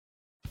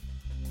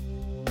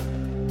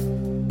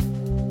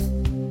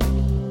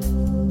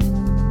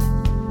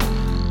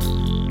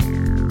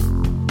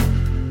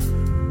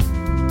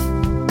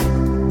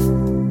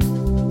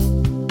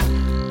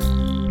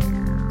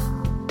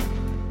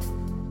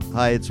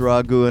Hi, it's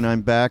Raghu, and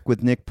I'm back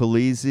with Nick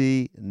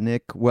Polizzi.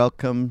 Nick,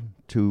 welcome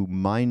to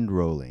Mind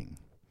Rolling.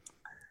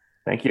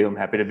 Thank you. I'm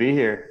happy to be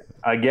here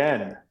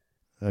again.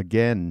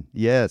 Again,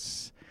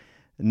 yes.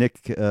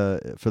 Nick,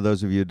 for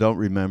those of you who don't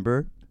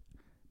remember,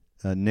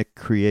 Nick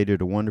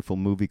created a wonderful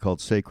movie called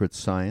Sacred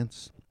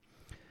Science.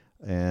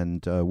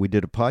 And we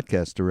did a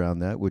podcast around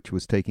that, which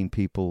was taking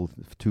people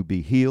to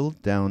be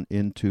healed down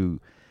into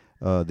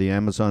the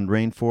Amazon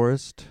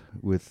rainforest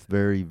with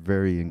very,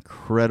 very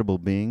incredible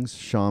beings,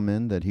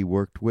 shaman that he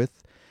worked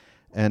with,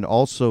 and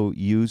also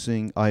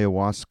using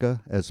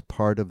ayahuasca as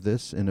part of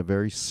this in a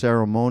very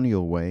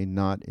ceremonial way,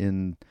 not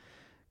in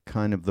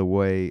kind of the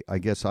way I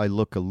guess I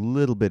look a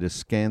little bit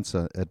askance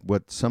at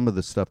what some of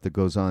the stuff that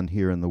goes on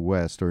here in the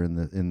West or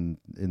in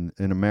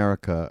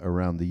America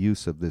around the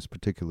use of this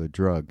particular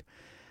drug.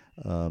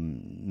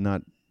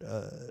 Not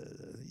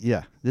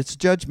Yeah, it's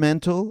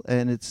judgmental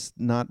and it's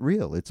not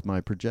real. It's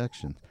my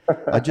projection.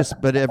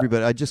 But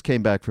everybody, I just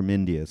came back from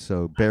India,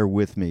 so bear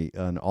with me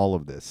on all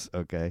of this,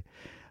 okay?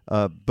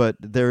 But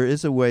there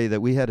is a way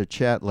that we had a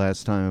chat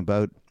last time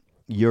about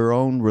your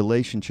own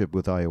relationship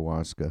with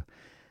ayahuasca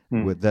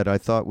Hmm. that I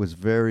thought was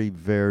very,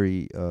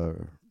 very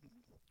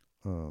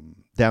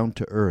down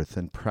to earth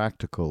and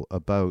practical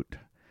about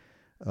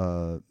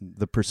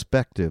the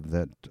perspective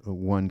that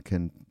one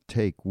can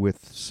take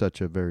with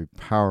such a very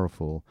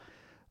powerful,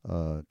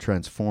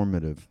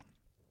 transformative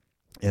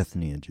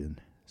entheogen.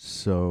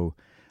 So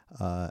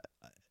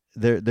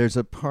there's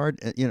a part,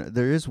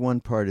 there is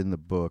one part in the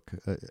book.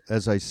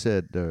 As I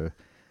said,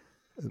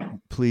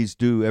 please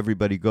do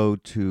everybody go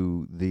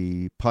to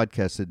the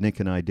podcast that Nick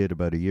and I did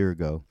about a year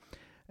ago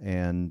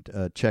and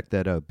check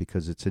that out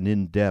because it's an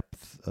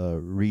in-depth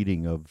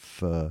reading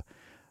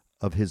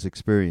of his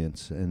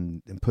experience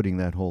and putting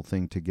that whole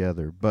thing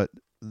together. But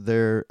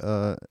there,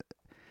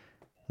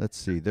 let's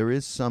see, there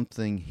is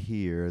something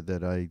here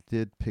that I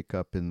did pick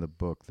up in the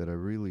book that I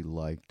really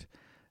liked,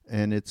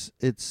 and it's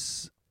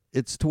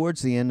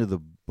towards the end of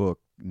the book,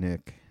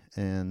 Nick,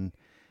 and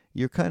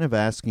you're kind of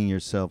asking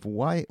yourself,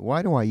 why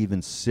do I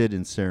even sit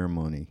in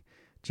ceremony?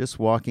 Just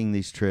walking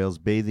these trails,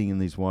 bathing in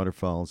these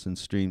waterfalls and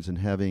streams, and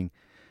having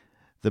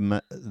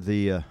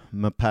the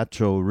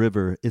Mapacho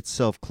River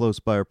itself close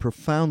by are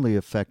profoundly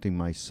affecting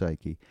my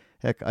psyche.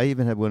 Heck, I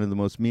even had one of the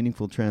most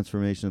meaningful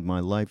transformations of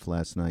my life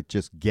last night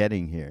just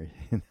getting here.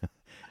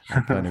 I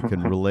kind of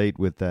can relate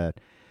with that.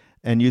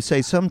 And you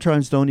say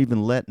sometimes don't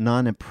even let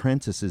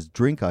non-apprentices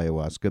drink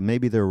ayahuasca.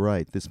 Maybe they're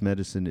right. This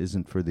medicine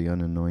isn't for the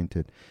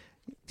unanointed.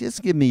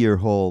 Just give me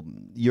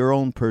your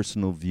own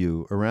personal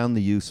view around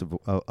the use of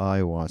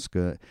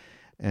ayahuasca,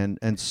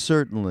 and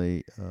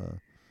certainly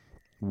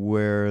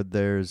where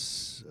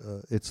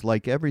it's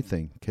like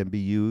everything can be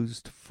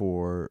used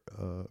for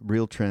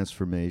real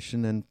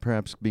transformation and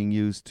perhaps being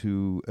used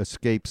to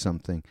escape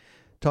something.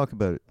 Talk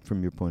about it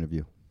from your point of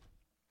view.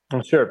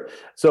 Sure.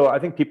 So I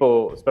think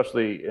people,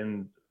 especially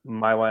in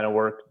my line of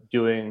work,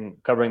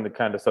 covering the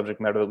kind of subject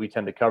matter that we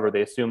tend to cover,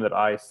 they assume that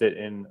I sit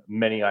in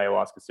many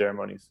ayahuasca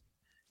ceremonies.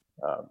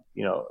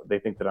 They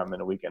think that I'm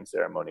in a weekend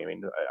ceremony. I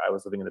mean, I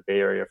was living in the Bay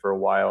Area for a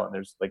while, and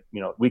there's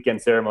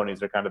weekend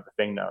ceremonies are kind of the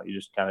thing now. You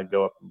just kind of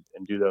go up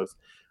and do those.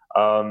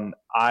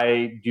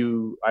 I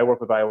work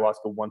with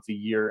ayahuasca once a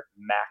year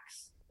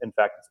max. In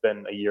fact, it's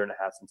been a year and a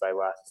half since I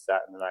last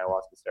sat in an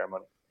ayahuasca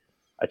ceremony.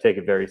 I take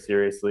it very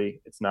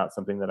seriously. It's not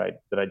something that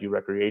I do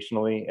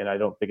recreationally, and I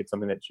don't think it's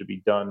something that should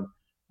be done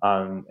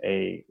on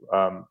a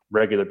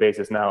regular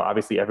basis. Now,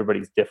 obviously,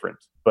 everybody's different,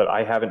 but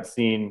I haven't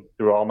seen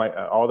through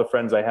all the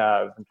friends I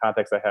have and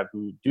contacts I have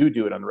who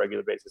do it on a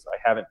regular basis. I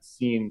haven't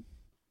seen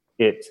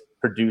it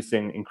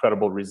producing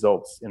incredible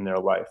results in their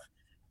life.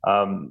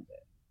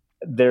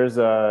 There's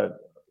a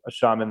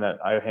shaman that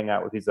I hang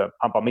out with. He's a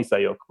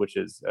Pampamisayok, which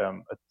is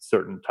a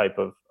certain type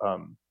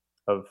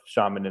of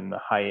shaman in the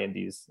high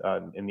Andes,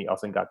 in the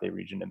Alsangate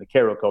region in the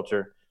Q'ero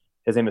culture.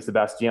 His name is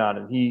Sebastian,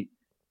 and he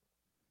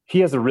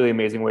has a really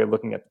amazing way of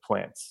looking at the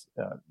plants.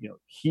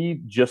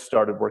 He just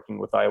started working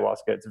with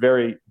ayahuasca. It's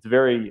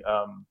very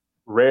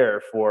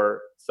rare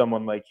for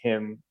someone like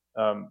him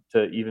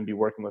to even be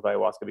working with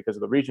ayahuasca because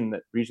of the region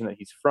that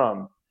he's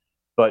from.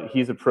 But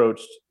he's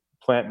approached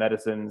plant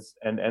medicines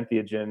and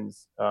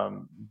entheogens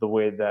the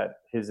way that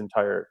his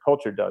entire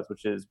culture does,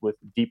 which is with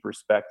deep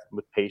respect,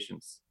 with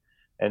patience.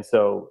 And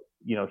so,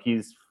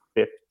 he's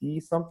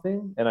 50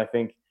 something, and I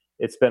think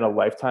it's been a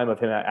lifetime of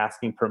him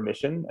asking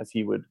permission, as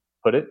he would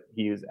put it.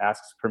 He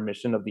asks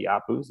permission of the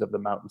apus, of the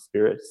mountain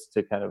spirits,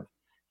 to kind of,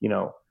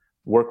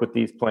 work with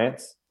these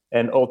plants.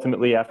 And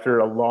ultimately, after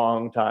a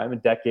long time, a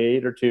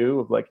decade or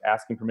two of like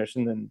asking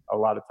permission, then a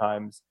lot of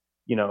times,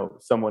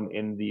 someone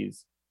in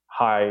these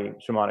high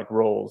shamanic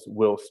roles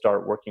will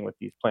start working with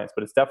these plants.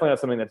 But it's definitely not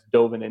something that's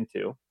dove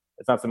into.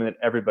 It's not something that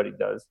everybody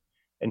does.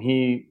 And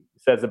he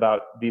says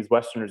about these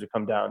Westerners who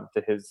come down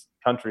to his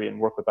country and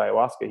work with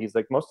ayahuasca, he's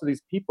like, most of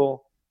these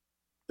people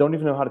don't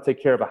even know how to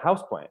take care of a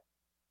house plant.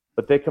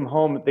 But they come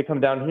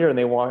down here and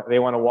they want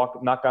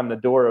to knock on the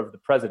door of the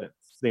president,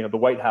 the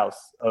White House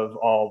of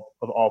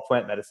all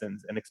plant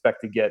medicines, and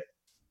expect to get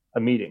a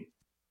meeting.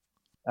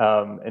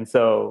 And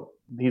so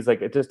he's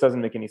like, it just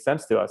doesn't make any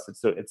sense to us.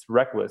 It's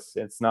reckless.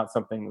 It's not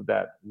something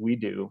that we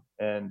do,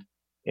 and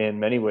in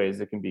many ways,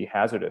 it can be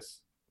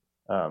hazardous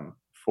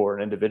for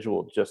an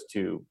individual just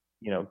to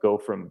go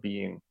from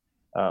being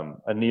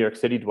a New York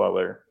City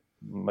dweller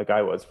like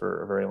I was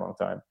for a very long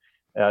time,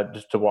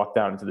 just to walk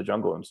down into the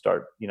jungle and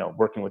start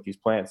working with these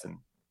plants and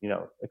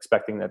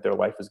expecting that their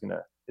life is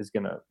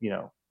gonna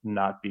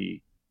not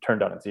be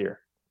turned on its ear.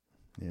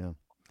 Yeah.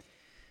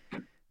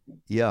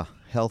 Yeah,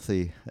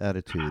 healthy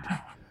attitude,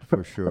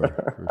 for sure,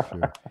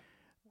 for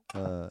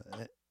sure.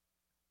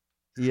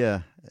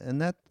 Yeah,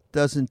 and that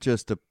doesn't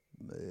just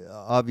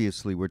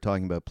obviously we're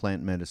talking about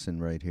plant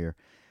medicine right here,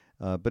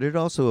 but it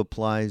also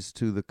applies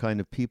to the kind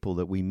of people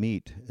that we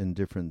meet in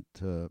different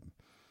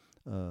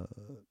uh,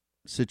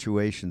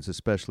 situations,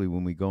 especially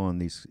when we go on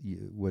these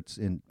what's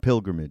in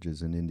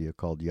pilgrimages in India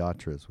called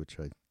yatras, which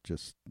I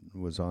just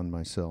was on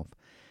myself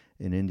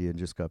in India and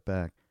just got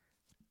back.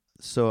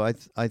 So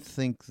I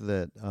think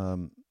that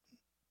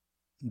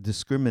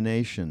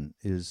discrimination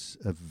is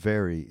a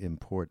very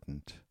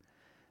important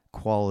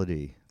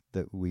quality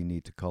that we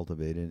need to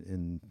cultivate.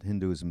 In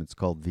Hinduism, it's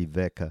called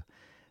viveka,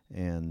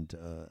 and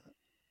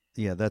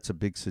yeah, that's a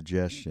big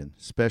suggestion,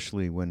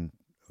 especially when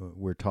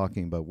we're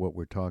talking about what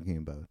we're talking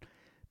about,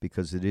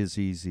 because it is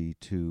easy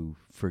to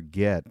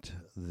forget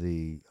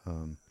the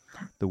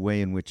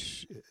way in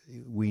which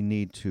we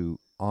need to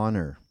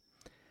honor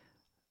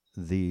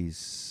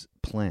these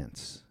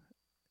plants,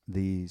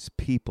 these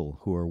people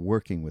who are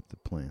working with the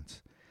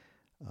plants.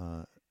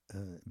 Uh,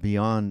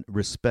 Beyond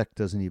respect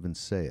doesn't even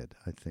say it.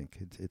 I think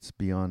it's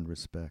beyond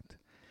respect.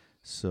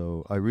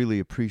 So I really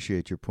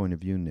appreciate your point of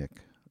view, Nick,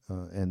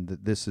 and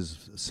that this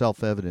is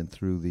self-evident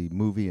through the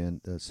movie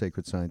and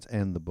Sacred Science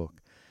and the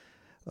book.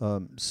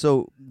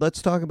 So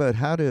let's talk about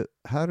how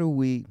do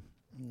we.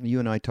 You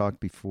and I talked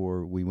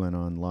before we went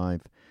on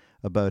live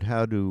about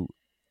how do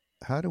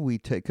we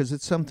take, because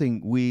it's something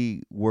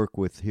we work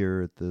with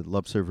here at the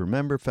Love Server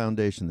Member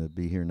Foundation, the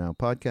Be Here Now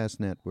Podcast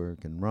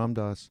Network, and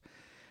Ramdas,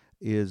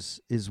 is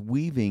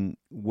weaving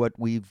what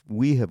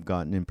we have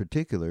gotten, in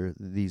particular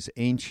these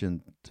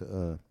ancient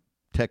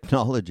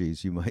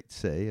technologies, you might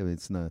say. I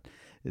mean,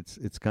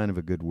 it's kind of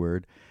a good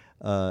word,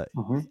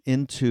 Mm-hmm.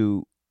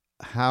 into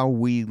how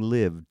we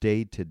live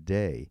day to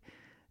day,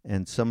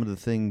 and some of the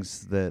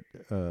things that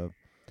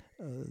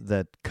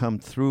come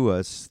through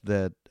us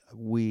that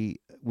we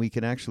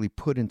can actually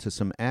put into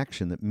some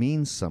action that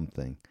means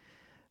something.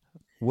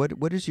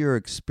 What is your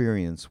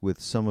experience with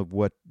some of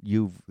what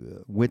you've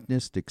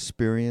witnessed,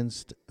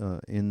 experienced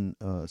in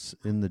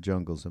the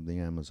jungles of the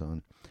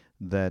Amazon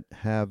that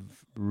have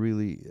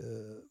really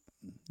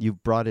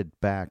you've brought it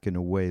back in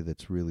a way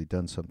that's really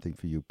done something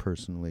for you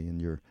personally in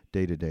your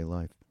day-to-day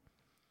life?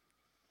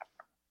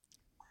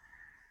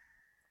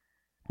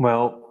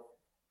 Well,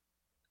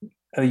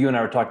 you and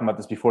I were talking about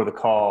this before the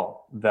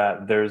call,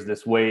 that there's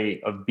this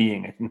way of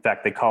being. In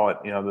fact, they call it,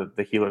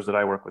 the healers that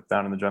I work with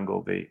down in the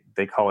jungle,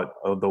 they call it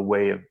the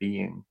way of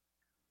being,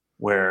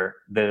 where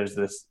there's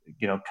this,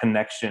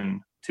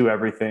 connection to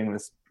everything,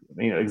 this,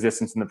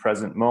 existence in the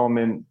present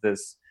moment,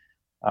 this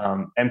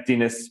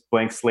emptiness,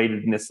 blank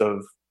slatedness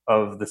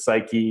of the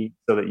psyche,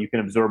 so that you can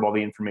absorb all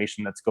the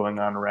information that's going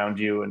on around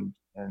you and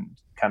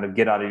kind of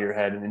get out of your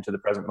head and into the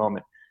present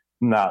moment.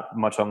 Not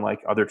much unlike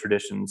other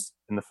traditions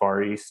in the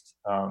Far East,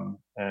 and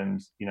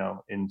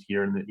in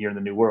here in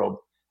the New World.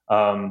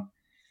 Um,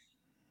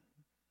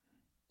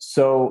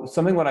 so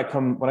something when I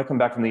come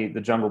back from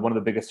the jungle, one of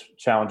the biggest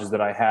challenges that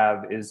I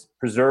have is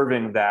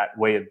preserving that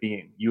way of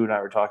being. You and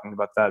I were talking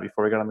about that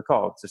before we got on the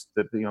call. It's just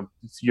that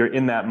you're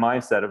in that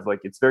mindset of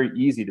like, it's very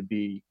easy to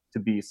be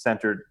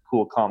centered,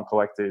 cool, calm,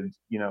 collected,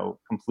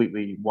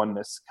 completely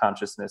oneness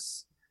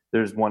consciousness.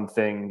 There's one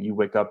thing, you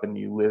wake up and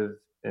you live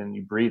and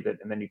you breathe it,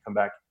 and then you come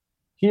back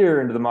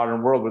here into the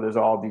modern world where there's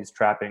all these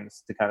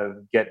trappings to kind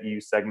of get you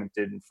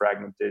segmented and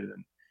fragmented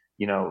and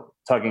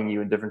tugging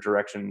you in different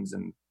directions,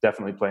 and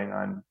definitely playing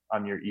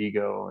on your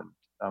ego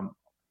and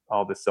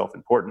all this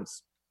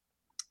self-importance.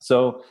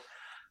 So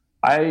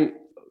I,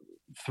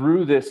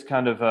 through this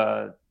kind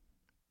of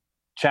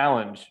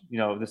challenge,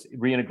 this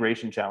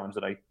reintegration challenge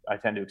that I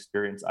tend to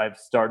experience, I've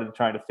started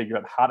trying to figure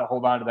out how to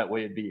hold on to that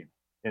way of being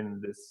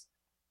in this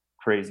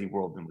crazy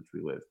world in which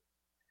we live.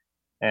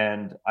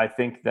 And I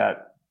think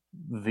that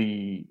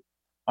the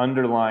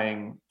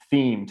underlying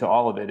theme to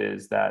all of it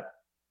is that,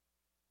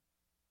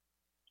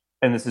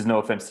 and this is no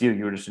offense to you,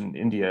 you were just in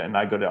India and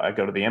I go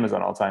to the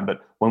Amazon all the time, but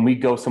when we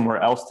go somewhere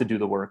else to do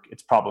the work,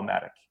 it's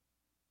problematic,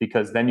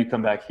 because then you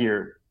come back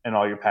here and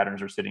all your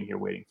patterns are sitting here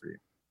waiting for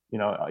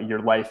you.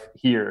 Your life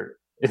here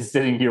is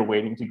sitting here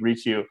waiting to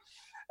greet you.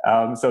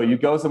 So you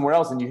go somewhere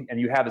else and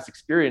you have this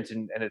experience,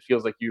 and it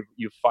feels like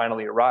you've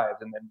finally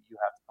arrived, and then you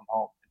have to come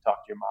home and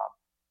talk to your mom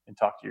and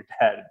talk to your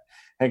dad, and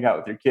hang out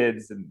with your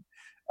kids, and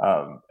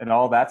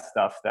all that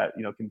stuff that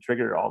can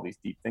trigger all these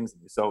deep things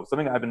in you. So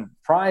something I've been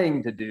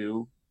trying to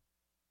do,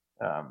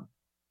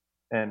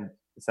 and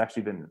it's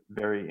actually been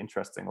very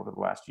interesting over the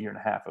last year and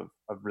a half of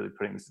really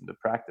putting this into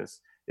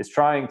practice, is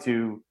trying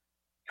to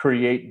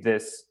create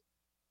this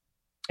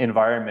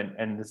environment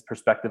and this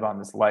perspective on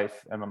this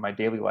life and on my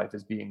daily life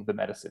as being the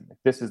medicine. Like,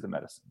 this is the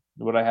medicine.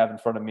 What I have in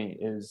front of me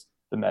is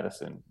the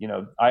medicine. You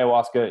know,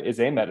 ayahuasca is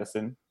a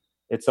medicine.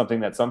 It's something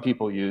that some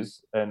people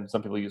use, and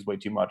some people use way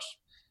too much.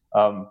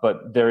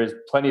 But there is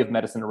plenty of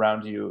medicine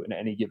around you in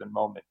any given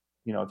moment.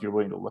 You know, if you're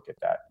willing to look at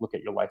that, look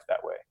at your life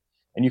that way.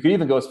 And you could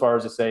even go as far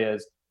as to say,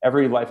 as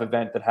every life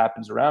event that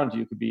happens around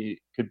you could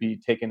be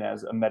taken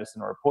as a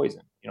medicine or a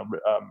poison. You know,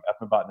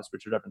 ethnobotanist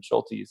Richard Evans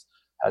Schultes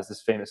has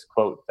this famous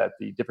quote that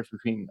the difference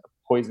between a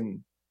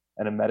poison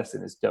and a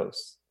medicine is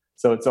dose.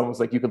 So it's almost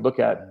like you could look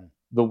at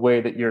the way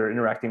that you're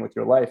interacting with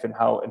your life, and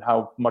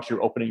how much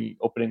you're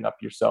opening up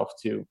yourself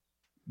to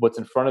what's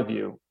in front of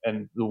you,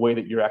 and the way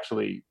that you're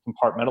actually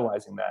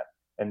compartmentalizing that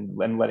and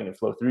letting it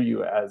flow through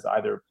you as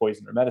either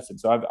poison or medicine.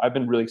 So I've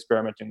been really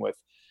experimenting with,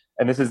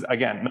 and this is,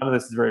 again, none of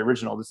this is very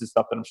original. This is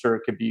stuff that I'm sure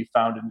could be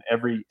found in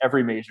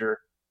every major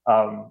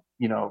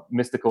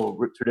mystical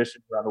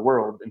tradition around the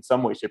world in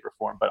some way, shape, or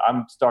form. But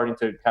I'm starting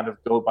to kind of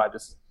go by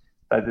this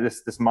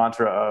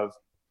mantra of,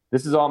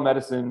 this is all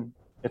medicine.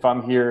 If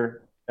I'm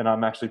here and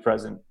I'm actually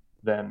present,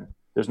 then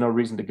there's no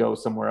reason to go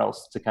somewhere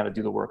else to kind of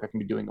do the work. I can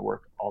be doing the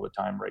work all the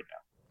time right now.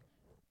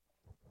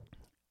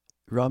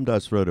 Ram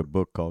Dass wrote a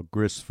book called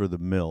Grist for the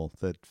Mill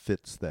that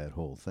fits that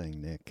whole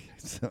thing, Nick.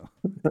 So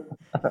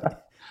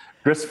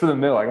Grist for the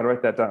Mill. I got to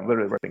write that down.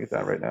 Literally writing it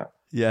down right now.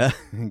 Yeah.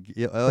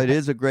 Well, it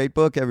is a great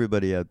book,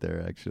 everybody out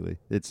there, actually.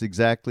 It's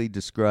exactly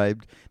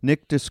described.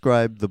 Nick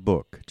described the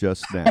book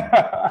just now.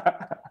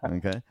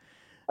 Okay.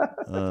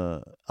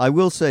 I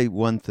will say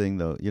one thing,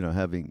 though, you know,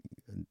 having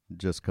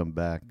just come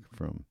back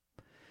from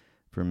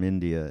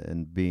India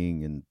and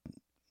being in,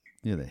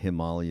 you know, the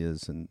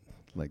Himalayas and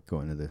like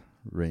going to the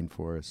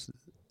rainforest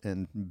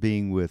and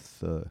being with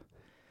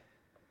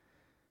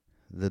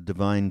the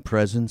divine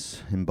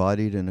presence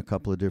embodied in a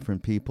couple of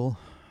different people,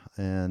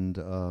 and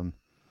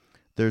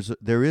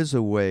there is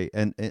a way,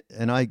 and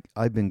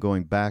I've been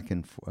going back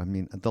and forth. I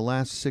mean, the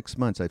last 6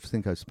 months, I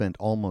think I've spent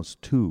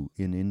almost 2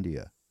 in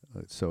India,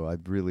 so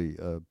I've really,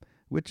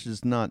 which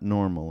is not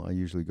normal. I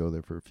usually go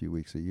there for a few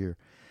weeks a year,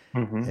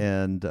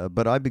 and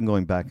but I've been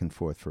going back and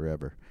forth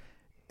forever,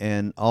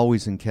 and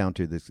always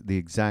encounter the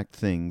exact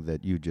thing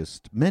that you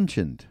just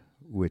mentioned,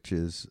 which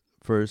is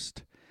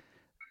first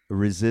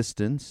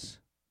resistance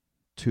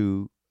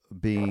to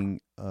being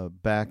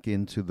back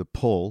into the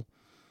pull,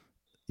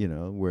 you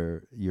know,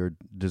 where your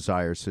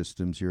desire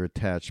systems, your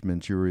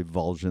attachments, your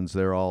revulsions,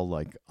 they're all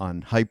like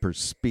on hyper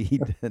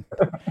speed, and,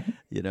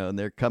 you know, and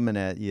they're coming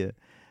at you.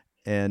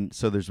 And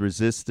so there's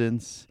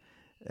resistance,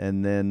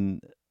 and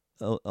then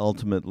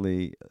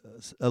ultimately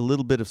a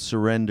little bit of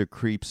surrender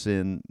creeps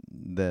in,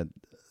 that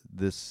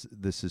this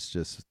is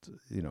just,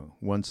 you know,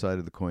 one side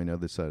of the coin,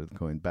 other side of the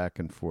coin, back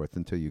and forth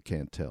until you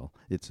can't tell.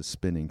 It's a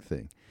spinning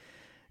thing.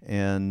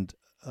 And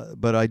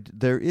but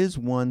there is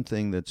one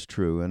thing that's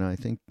true, and I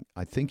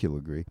think you'll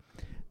agree,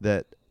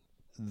 that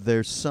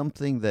there's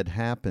something that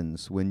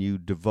happens when you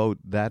devote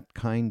that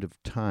kind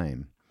of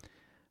time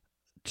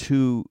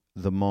to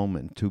the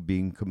moment, to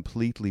being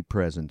completely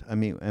present. I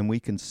mean, and we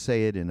can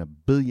say it in a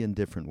billion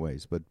different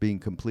ways, but being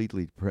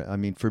completely I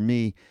mean, for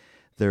me,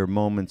 there are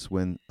moments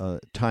when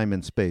time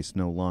and space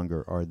no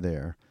longer are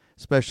there,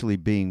 especially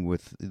being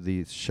with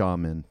these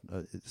shaman.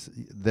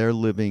 They're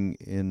living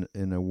in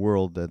a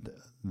world that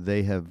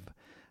they have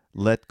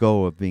let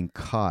go of being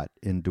caught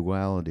in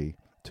duality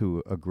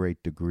to a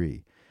great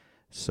degree.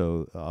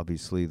 So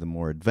obviously, the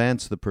more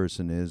advanced the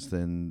person is,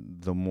 then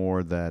the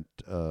more that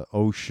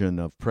ocean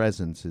of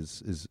presence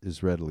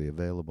is readily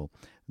available.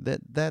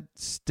 That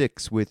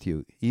sticks with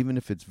you, even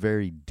if it's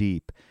very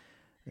deep.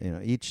 You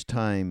know, each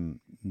time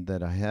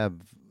that I have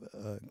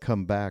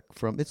come back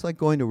from, it's like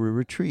going to a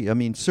retreat. I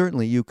mean,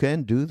 certainly you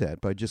can do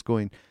that by just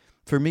going.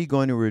 For me,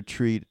 going to a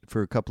retreat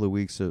for a couple of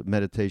weeks, a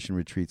meditation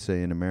retreat,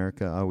 say in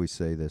America, I always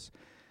say this.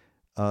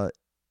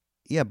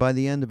 Yeah, by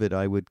the end of it,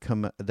 I would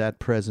come. That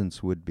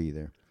presence would be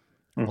there.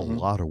 A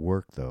lot of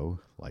work, though,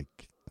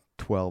 like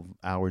 12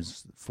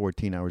 hours,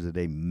 14 hours a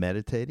day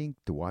meditating.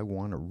 Do I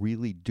want to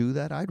really do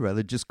that? I'd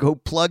rather just go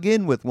plug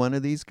in with one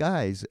of these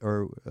guys.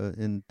 Or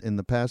in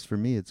the past, for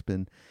me, it's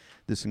been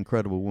this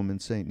incredible woman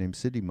saint named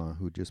Siddhima,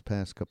 who just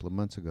passed a couple of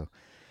months ago.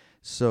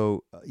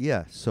 So,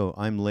 yeah, so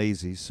I'm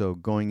lazy. So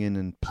going in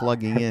and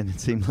plugging in,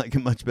 it seemed like a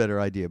much better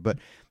idea. But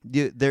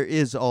there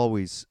is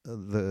always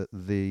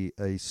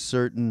a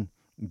certain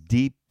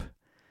deep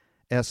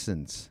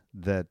essence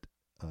that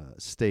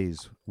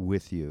stays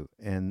with you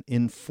and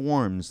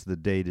informs the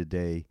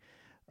day-to-day.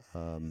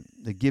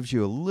 It gives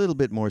you a little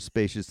bit more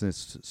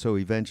spaciousness. So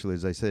eventually,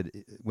 as I said,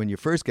 when you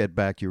first get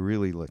back, you're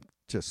really like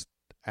just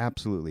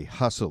absolutely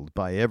hustled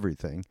by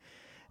everything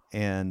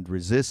and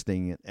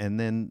resisting it. And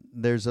then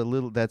there's a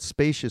little, that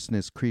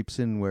spaciousness creeps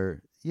in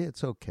where, yeah,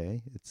 it's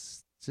okay.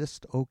 It's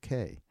just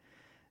okay.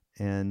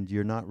 And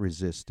you're not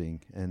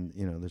resisting. And,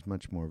 you know, there's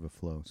much more of a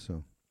flow.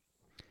 So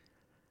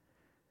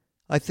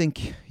I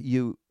think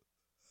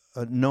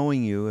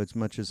knowing you as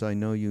much as I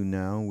know you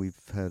now, we've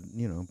had,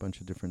 you know, a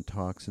bunch of different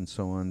talks and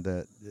so on,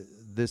 that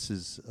this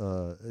is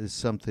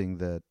something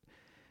that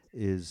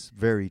is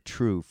very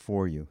true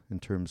for you in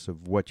terms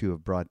of what you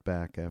have brought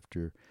back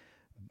after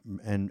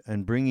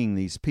and bringing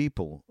these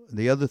people.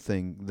 The other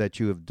thing that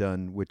you have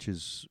done, which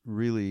is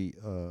really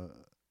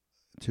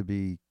to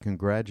be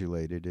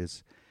congratulated,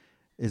 is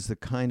the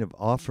kind of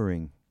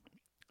offering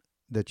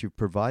that you've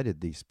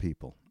provided these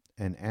people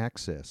and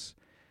access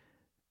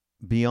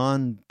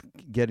beyond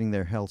getting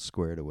their health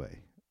squared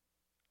away,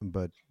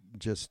 but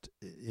just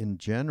in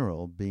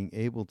general being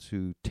able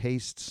to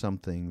taste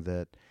something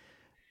that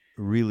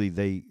really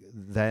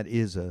that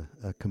is a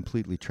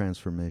completely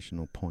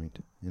transformational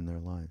point in their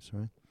lives,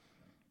 right?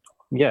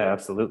 Yeah,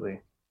 absolutely.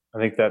 I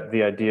think that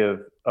the idea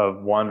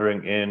of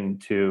wandering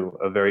into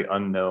a very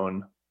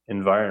unknown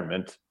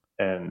environment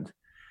and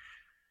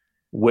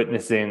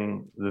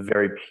witnessing the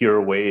very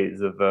pure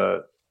ways of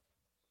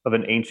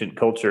an ancient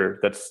culture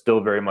that's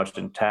still very much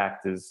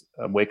intact is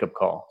a wake up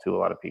call to a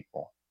lot of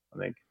people. I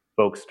think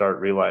folks start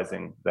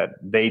realizing that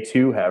they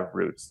too have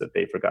roots that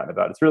they've forgotten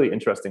about. It's really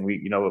interesting.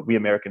 We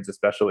Americans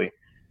especially,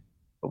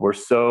 we're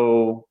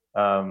so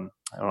I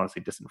don't want to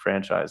say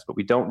disenfranchised, but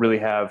we don't really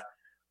have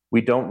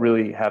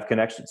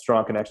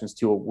strong connections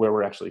to where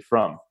we're actually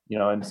from,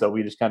 and so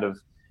we just kind of,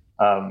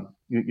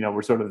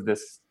 we're sort of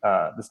this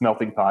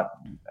melting pot,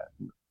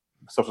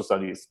 social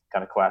studies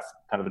kind of class,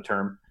 kind of a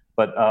term,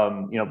 but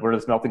we're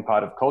this melting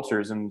pot of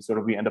cultures, and sort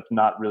of we end up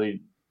not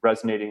really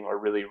resonating or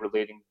really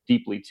relating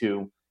deeply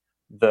to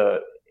the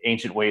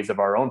ancient ways of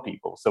our own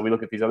people. So we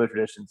look at these other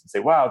traditions and say,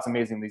 wow, it's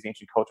amazing, these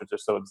ancient cultures are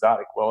so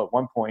exotic. Well, at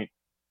one point,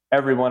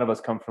 every one of us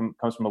comes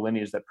from a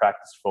lineage that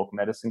practiced folk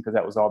medicine because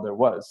that was all there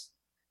was,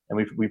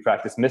 and we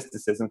practiced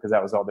mysticism because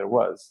that was all there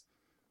was.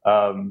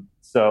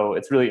 So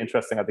it's really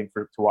interesting, I think,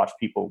 to watch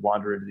people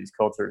wander into these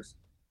cultures,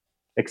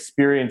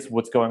 experience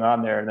what's going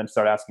on there, and then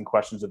start asking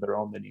questions of their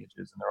own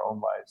lineages and their own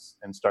lives,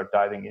 and start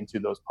diving into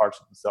those parts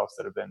of themselves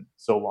that have been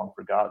so long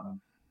forgotten.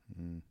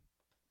 Mm.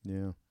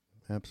 Yeah,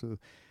 absolutely.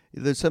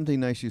 There's something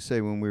nice you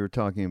say when we were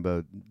talking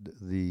about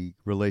the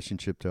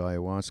relationship to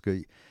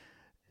ayahuasca.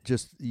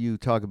 Just you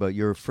talk about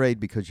you're afraid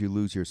because you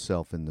lose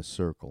yourself in the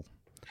circle,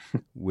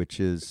 which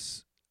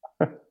is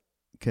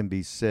can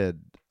be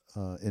said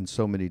in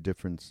so many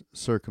different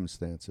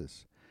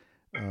circumstances.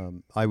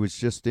 I was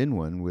just in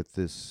one with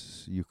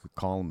this, you could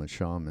call him a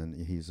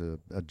shaman. He's a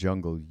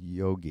jungle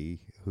yogi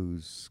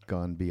who's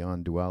gone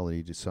beyond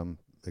duality to some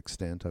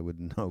extent. I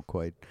wouldn't know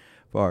quite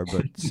far,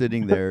 but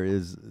sitting there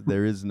is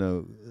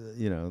no,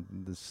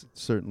 this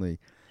certainly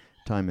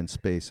time and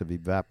space have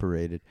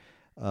evaporated.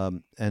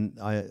 And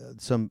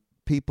some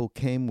people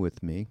came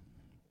with me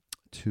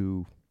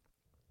to,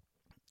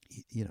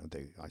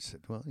 I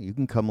said, well, you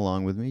can come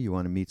along with me. You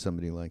want to meet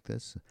somebody like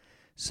this?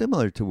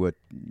 Similar to what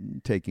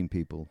taking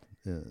people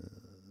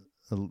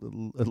a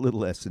little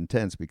less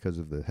intense because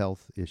of the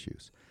health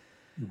issues.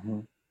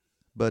 Mm-hmm.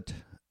 But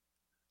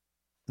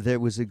there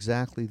was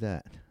exactly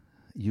that.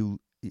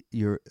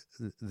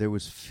 There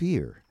was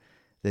fear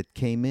that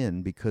came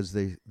in because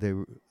they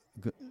were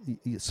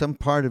some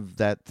part of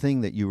that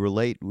thing that you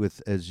relate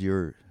with as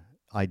your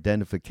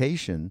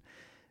identification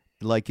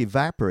like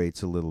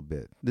evaporates a little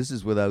bit. This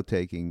is without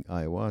taking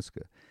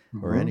ayahuasca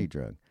or Mm-hmm. any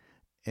drug.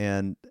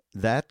 And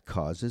that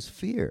causes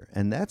fear.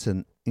 And that's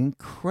an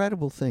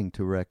incredible thing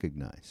to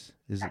recognize,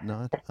 is it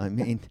not? I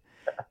mean,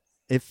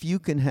 if you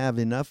can have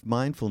enough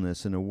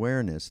mindfulness and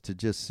awareness to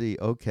just see,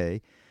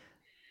 okay,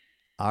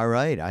 all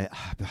right,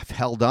 I've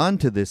held on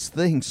to this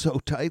thing so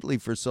tightly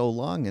for so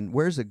long, and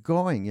where's it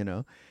going?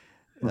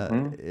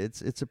 Mm-hmm.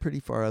 It's a pretty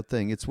far out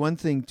thing. It's one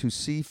thing to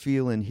see,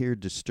 feel, and hear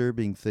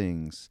disturbing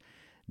things,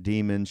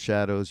 demons,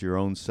 shadows, your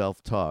own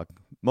self-talk.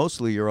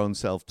 Mostly your own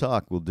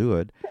self-talk will do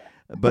it.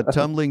 But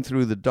tumbling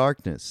through the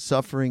darkness,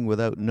 suffering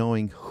without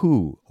knowing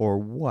who or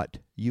what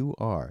you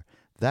are,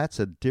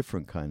 that's a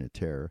different kind of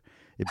terror.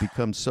 It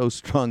becomes so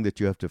strong that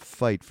you have to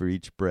fight for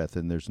each breath,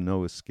 and there's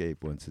no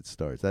escape once it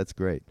starts. That's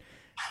great.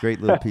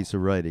 Great little piece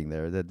of writing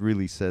there. That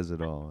really says it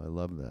all. I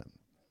love that.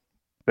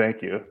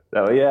 Thank you.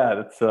 Oh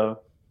yeah,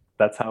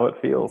 that's how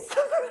it feels.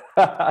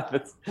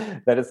 That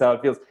is how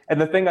it feels. And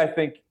the thing I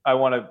think I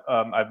want to,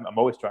 I'm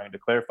always trying to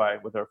clarify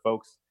with our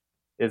folks,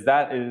 is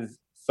that is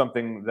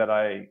something that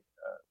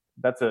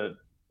that's a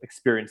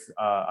experience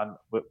on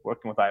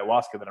working with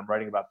ayahuasca that I'm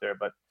writing about there.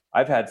 But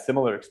I've had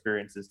similar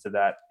experiences to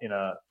that in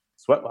a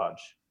sweat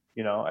lodge.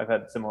 I've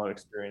had similar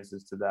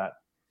experiences to that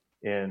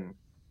in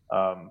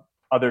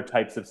other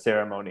types of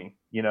ceremony.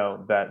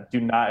 That do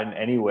not in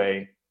any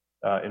way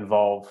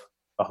involve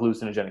a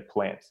hallucinogenic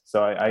plant.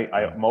 So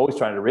I'm always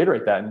trying to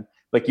reiterate that. And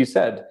like you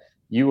said,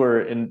 you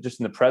were in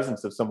the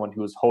presence of someone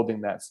who was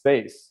holding that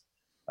space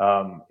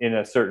in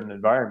a certain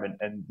environment,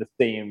 and the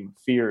same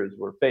fears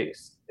were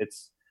faced.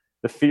 It's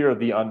the fear of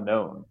the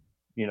unknown.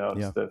 It's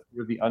Yeah. the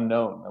fear of the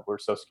unknown that we're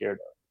so scared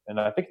of. And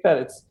I think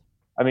that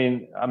I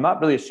mean, I'm not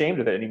really ashamed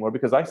of it anymore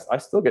because I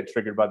still get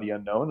triggered by the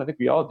unknown. I think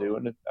we all do.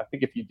 And I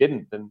think if you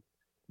didn't, then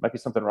might be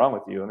something wrong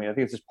with you. I mean, I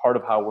think it's just part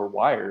of how we're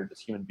wired as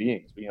human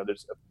beings.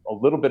 There's a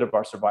little bit of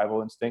our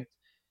survival instinct,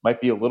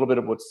 might be a little bit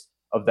of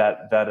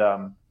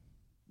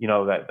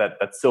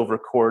that silver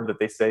cord that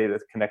they say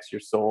that connects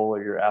your soul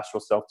or your astral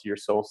self to your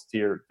soul to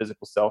your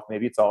physical self.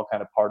 Maybe it's all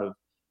kind of part of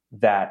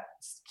that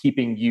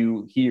keeping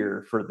you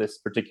here for this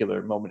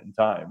particular moment in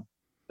time.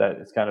 That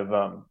is kind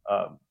of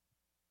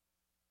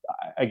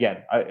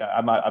again,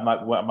 I'm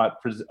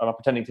not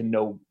pretending to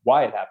know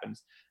why it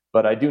happens,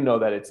 but I do know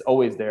that it's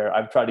always there.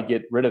 I've tried to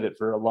get rid of it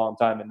for a long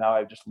time, and now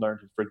I've just learned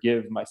to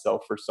forgive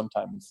myself for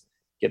sometimes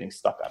getting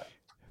stuck on it.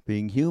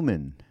 Being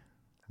human.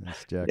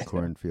 That's Jack Yeah.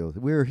 Kornfield.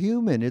 We're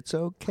human. It's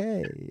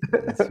okay.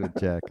 That's what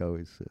Jack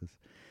always says.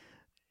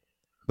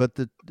 But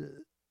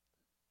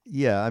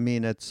yeah, I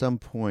mean, at some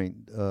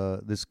point,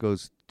 this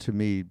goes to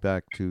me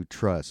back to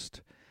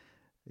trust.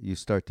 You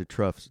start to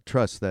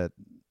trust that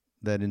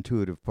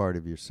intuitive part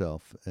of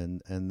yourself,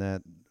 and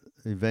that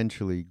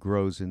eventually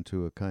grows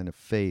into a kind of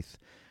faith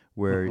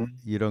where Mm-hmm.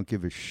 you don't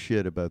give a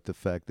shit about the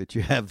fact that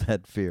you have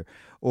that fear.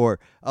 Or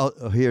I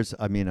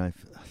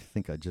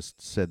think I just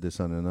said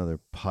this on another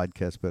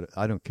podcast, but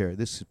I don't care.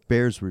 This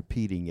bears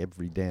repeating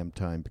every damn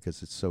time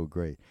because it's so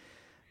great.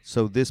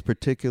 So this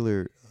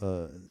particular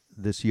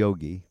this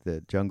yogi,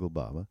 the Jungle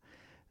Baba,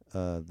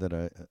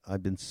 that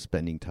I've been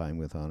spending time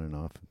with on and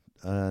off,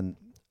 and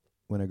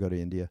when I go to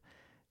India.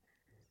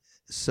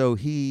 So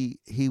he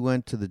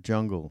went to the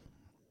jungle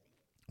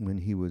when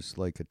he was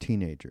like a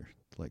teenager,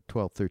 like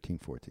 12, 13,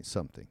 14,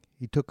 something.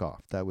 He took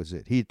off. That was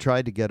it. He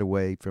tried to get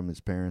away from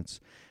his parents,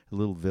 a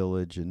little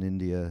village in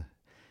India,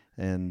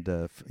 and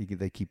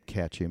they keep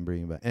catching him,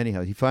 bringing him back.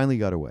 Anyhow, he finally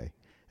got away,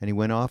 and he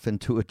went off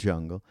into a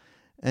jungle,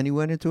 and he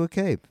went into a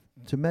cave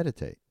to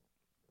meditate.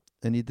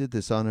 And he did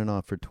this on and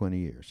off for 20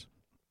 years.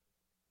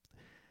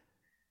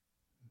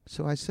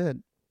 So I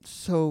said,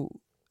 so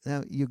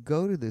now you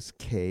go to this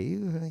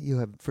cave, you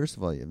have, first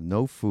of all, you have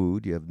no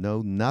food, you have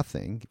no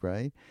nothing,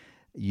 right?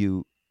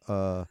 You,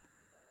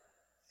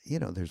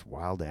 there's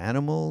wild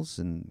animals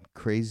and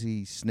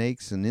crazy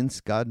snakes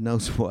and God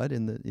knows what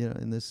in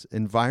this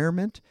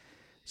environment.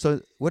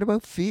 So what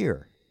about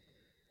fear?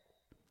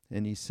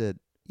 And he said,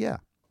 yeah,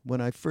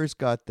 when I first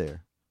got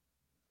there,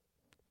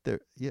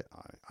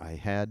 I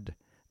had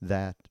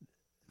that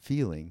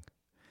feeling.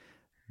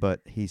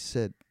 But he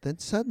said, then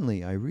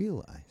suddenly I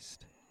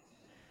realized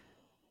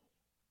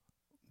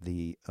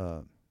the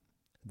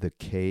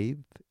cave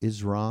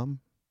is Ram,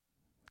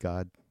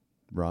 God,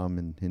 Ram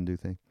in Hindu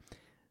thing.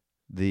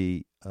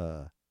 The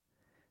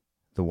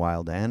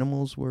wild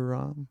animals were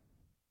Ram.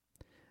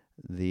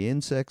 The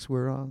insects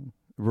were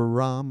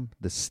Ram.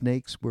 The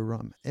snakes were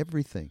Ram.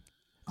 Everything.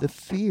 The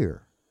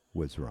fear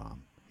was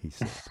Ram, he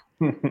said.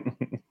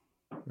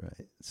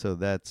 Right. So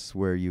that's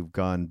where you've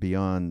gone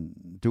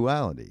beyond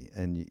duality,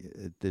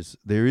 and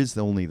there is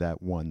only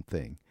that one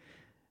thing,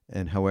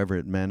 and however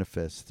it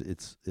manifests,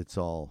 it's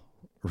all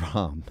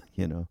Ram,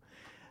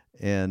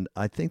 And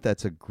I think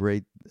that's a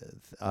great.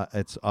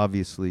 It's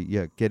obviously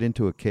get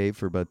into a cave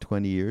for about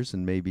 20 years,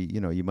 and maybe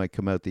you might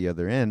come out the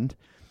other end,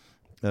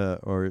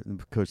 or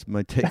of course it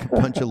might take a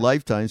bunch of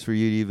lifetimes for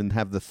you to even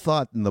have the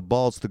thought and the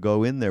balls to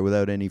go in there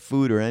without any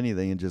food or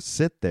anything and just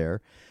sit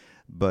there.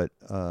 But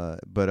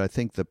I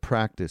think the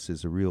practice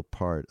is a real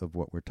part of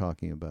what we're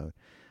talking about,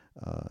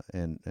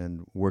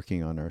 and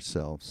working on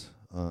ourselves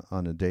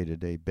on a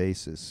day-to-day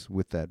basis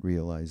with that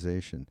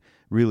realization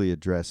really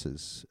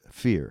addresses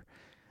fear.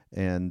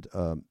 And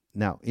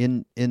now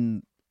in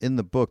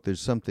the book,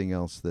 there's something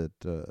else that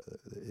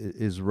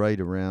is right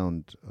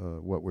around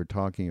what we're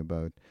talking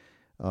about.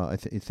 I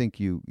think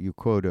you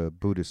quote a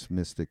Buddhist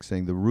mystic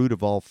saying the root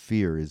of all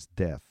fear is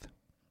death.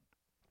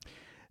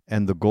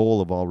 And the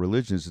goal of all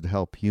religions is to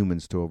help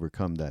humans to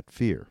overcome that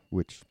fear,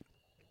 which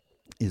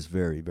is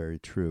very, very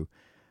true.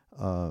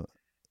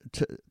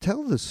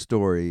 Tell the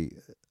story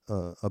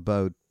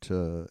about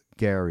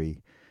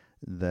Gary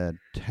that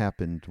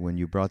happened when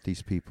you brought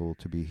these people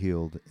to be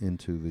healed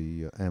into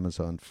the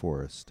Amazon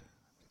forest.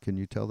 Can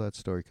you tell that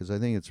story? Because I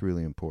think it's a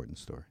really important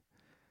story.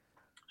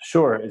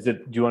 Sure. Do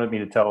you want me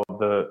to tell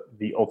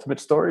the ultimate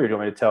story, or do you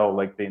want me to tell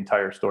like the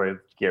entire story of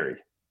Gary?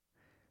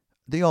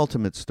 The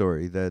ultimate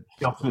story. The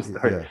ultimate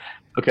story. Yeah.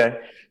 Okay.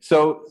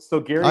 So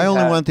Gary. I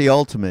only want the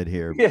ultimate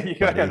here.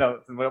 Yeah, no.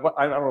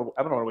 I don't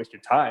want to waste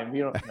your time.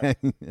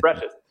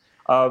 Precious.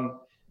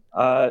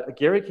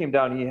 Gary came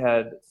down. He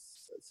had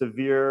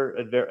severe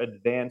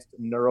advanced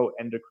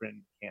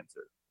neuroendocrine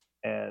cancer,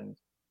 and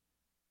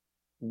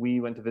we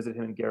went to visit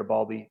him in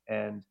Garibaldi,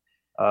 and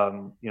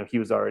he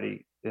was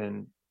already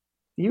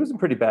he was in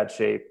pretty bad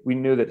shape. We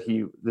knew that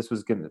this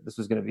was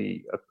gonna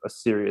be a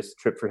serious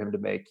trip for him to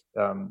make.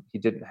 He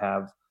didn't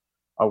have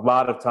a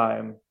lot of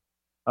time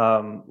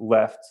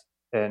left,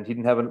 and he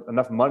didn't have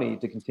enough money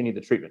to continue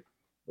the treatment.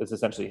 That's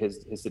essentially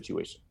his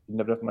situation. He didn't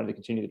have enough money to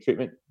continue the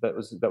treatment. That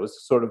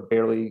was sort of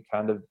barely,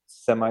 kind of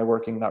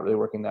semi-working, not really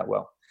working that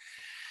well.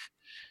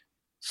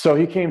 So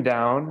he came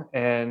down,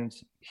 and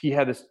he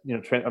had this.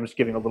 I'm just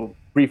giving a little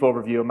brief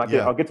overview.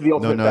 I'll get to the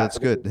ultimate. No, that's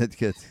good. That's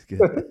good.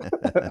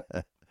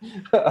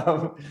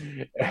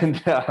 And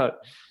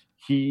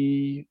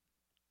he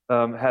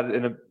had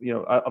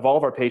of all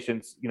of our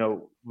patients,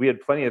 we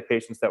had plenty of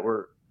patients that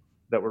were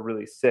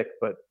really sick,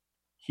 but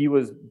he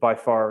was by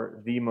far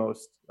the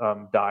most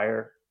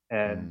dire,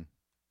 and Mm.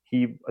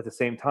 he at the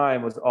same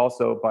time was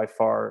also by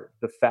far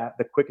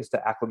the quickest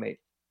to acclimate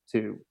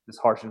to this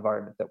harsh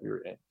environment that we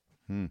were in.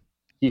 Mm.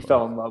 He Wow.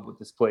 fell in love with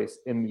this place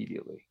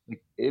immediately.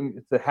 Like,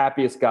 it's the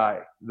happiest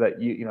guy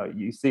that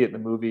you see it in the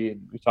movie,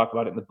 and we talk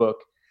about it in the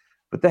book.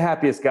 But the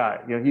happiest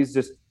guy, he's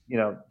just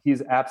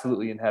he's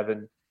absolutely in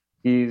heaven.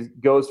 He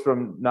goes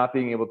from not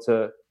being able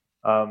to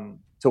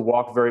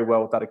walk very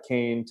well without a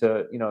cane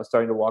to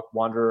starting to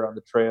wander around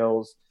the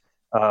trails.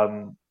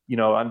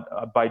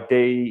 By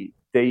day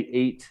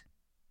 8,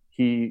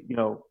 he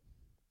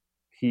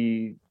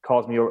he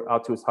calls me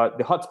out to his hut.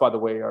 The huts, by the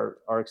way,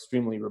 are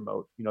extremely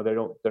remote.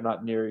 They're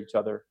not near each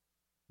other.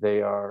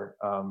 They are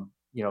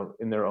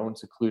in their own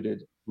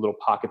secluded little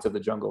pockets of the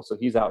jungle. So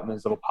he's out in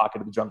his little pocket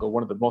of the jungle,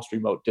 one of the most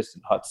remote,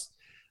 distant huts,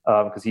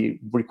 because he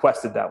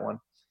requested that one.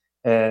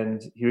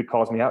 And he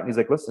calls me out and he's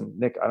like, "Listen,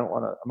 Nick, I'm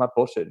not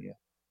bullshitting you.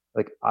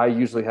 Like, I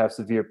usually have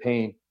severe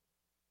pain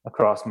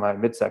across my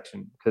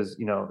midsection because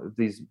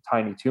these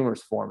tiny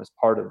tumors form as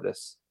part of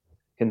this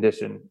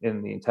condition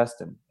in the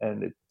intestine,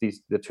 and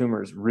the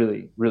tumors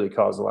really really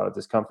cause a lot of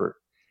discomfort."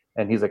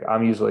 And he's like,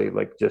 "I'm usually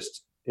like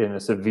just in a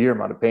severe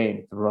amount of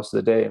pain for most of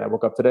the day, and I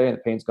woke up today and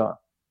the pain's gone."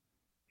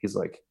 He's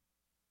like,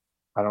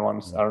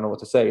 Mm. I don't know what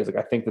to say." He's like,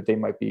 "I think that they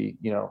might be,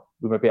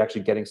 we might be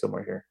actually getting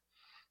somewhere here."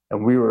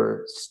 And we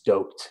were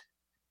stoked.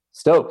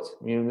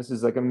 This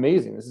is like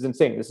amazing. This is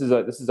insane. This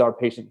is our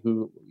patient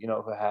who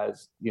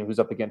has, who's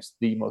up against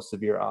the most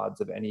severe odds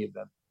of any of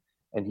them,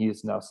 and he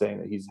is now saying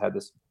that he's had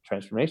this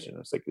transformation.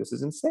 It's like, this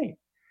is insane.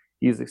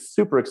 He's like,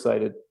 super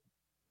excited.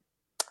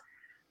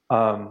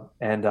 I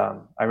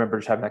remember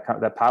just having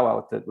that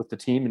powwow with the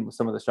team and with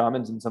some of the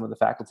shamans and some of the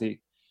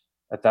faculty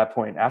at that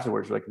point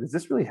afterwards. We're like, is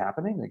this really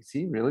happening? Like,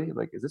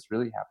 is this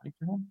really happening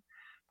for him?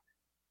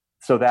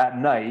 So that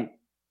night,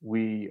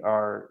 we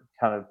are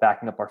kind of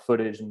backing up our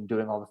footage and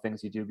doing all the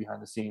things you do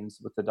behind the scenes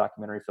with the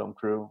documentary film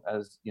crew,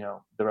 as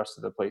the rest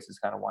of the place is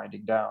kind of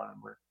winding down, and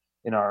we're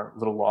in our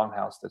little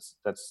longhouse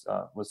that's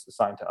was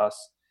assigned to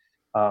us,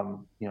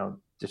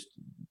 just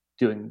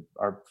doing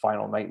our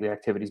final nightly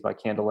activities by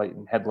candlelight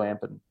and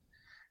headlamp and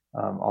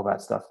all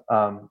that stuff.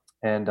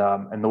 And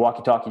the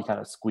walkie-talkie kind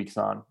of squeaks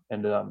on,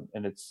 and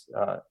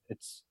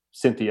it's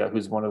Cynthia,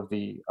 who's one of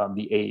the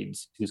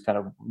aides, who's kind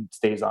of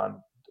stays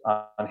on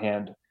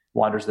hand,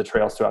 wanders the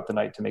trails throughout the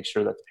night to make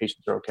sure that the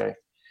patients are okay.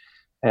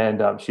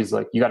 And she's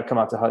like, "You got to come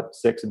out to Hut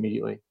 6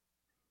 immediately."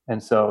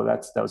 And so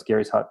that was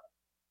Gary's hut.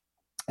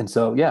 And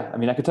so, yeah, I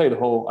mean, I could tell you the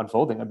whole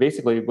unfolding.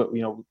 Basically,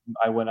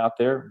 I went out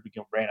there,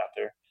 ran out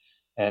there,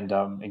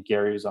 and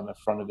Gary was on the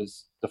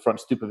front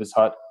stoop of his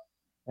hut,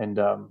 and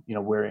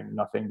wearing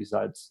nothing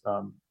besides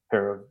a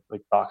pair of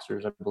like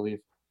boxers, I believe.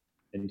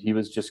 And he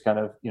was just kind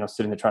of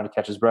sitting there trying to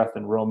catch his breath.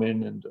 And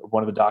Roman and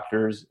one of the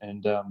doctors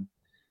and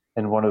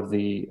one of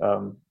the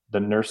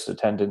nurse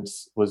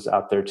attendants was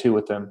out there too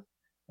with him,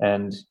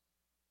 and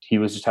he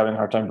was just having a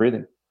hard time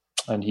breathing.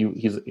 And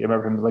I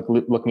remember him like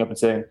looking up and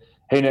saying,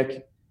 "Hey,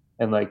 Nick,"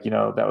 and like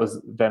that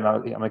was then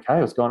I'm like,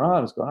 "Hi, what's going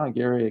on? What's going on,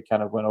 Gary?" It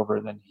kind of went over,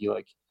 and then he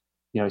like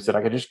he said,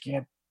 "I just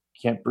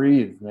can't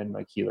breathe," and then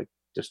like he like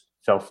just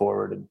fell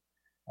forward,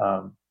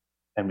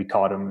 and we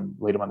caught him and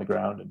laid him on the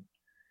ground, and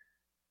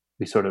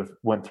we sort of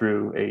went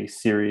through a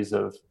series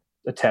of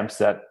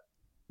attempts at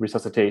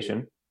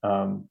resuscitation,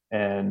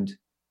 and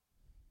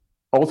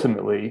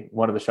ultimately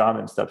one of the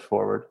shamans stepped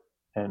forward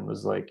and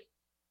was like,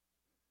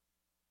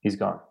 "He's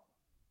gone.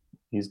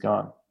 He's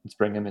gone. Let's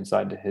bring him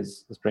inside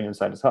his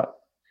hut."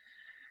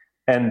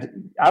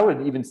 And I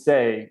would even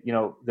say,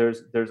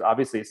 there's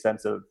obviously a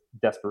sense of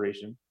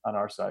desperation on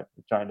our side,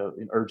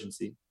 in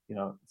urgency,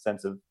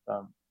 sense of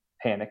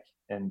panic,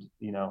 and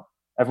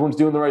everyone's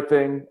doing the right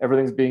thing,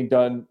 everything's being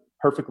done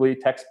perfectly,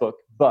 textbook.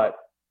 But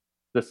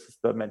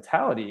the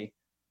mentality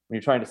when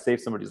you're trying to save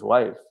somebody's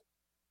life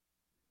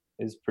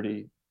is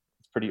pretty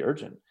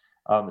urgent.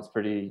 It's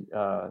pretty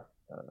I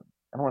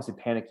don't want to say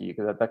panicky,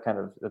 because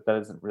that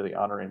isn't really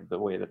honoring the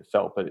way that it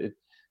felt, but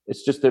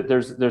it's just that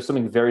there's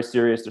something very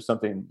serious. There's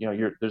something,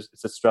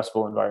 it's a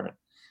stressful environment.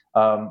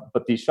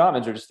 But these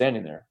shamans are just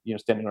standing there,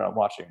 standing around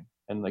watching,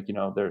 and like,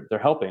 they're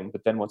helping.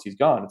 But then once he's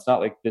gone, it's not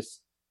like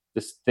this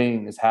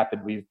thing has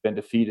happened. We've been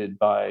defeated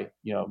by,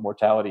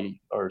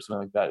 mortality or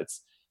something like that.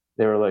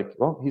 They were like,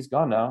 "Well, he's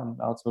gone now, and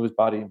now let's move his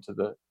body into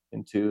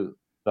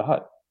the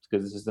hut,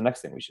 because this is the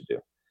next thing we should do."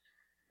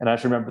 And I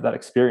just remember that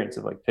experience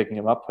of like picking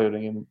him up,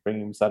 bringing him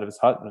inside of his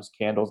hut, and there's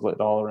candles lit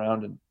all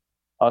around, and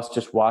us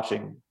just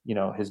watching,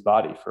 his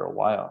body for a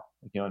while,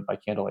 by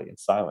candlelight in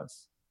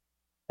silence.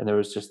 And there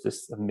was just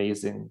this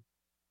amazing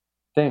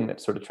thing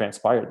that sort of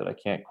transpired that I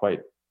can't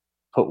quite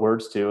put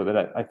words to,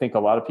 that I think a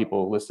lot of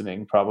people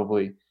listening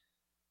probably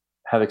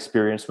have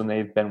experienced when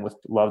they've been with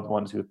loved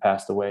ones who have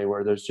passed away,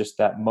 where there's just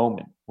that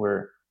moment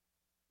where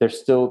there's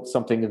still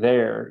something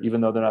there, even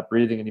though they're not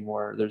breathing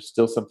anymore. There's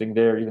still something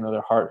there, even though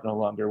their heart no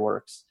longer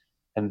works.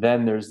 And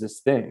then there's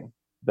this thing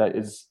that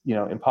is,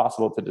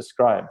 impossible to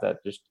describe, that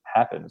just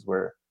happens,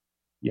 where,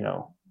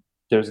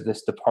 there's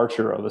this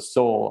departure of a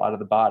soul out of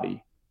the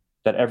body,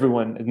 that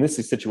everyone in this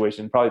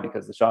situation, probably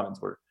because the shamans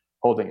were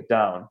holding it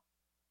down,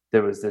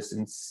 there was this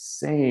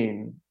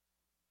insane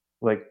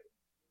like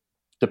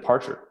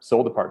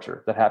soul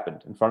departure that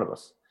happened in front of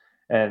us,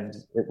 and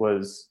it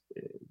was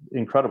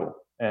incredible.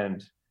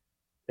 And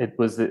it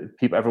was that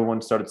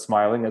everyone started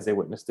smiling as they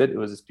witnessed it. It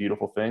was this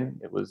beautiful thing.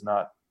 It was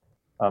not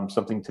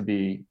something to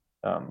be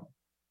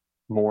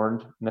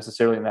mourned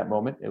necessarily in that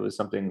moment. It was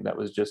something that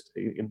was just,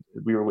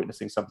 we were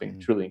witnessing something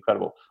truly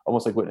incredible,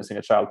 almost like witnessing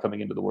a child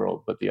coming into the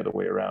world, but the other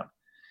way around.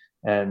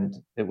 And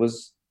it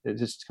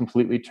just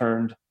completely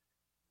turned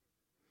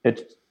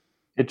it.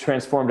 It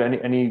transformed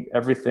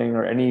everything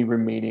or any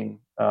remaining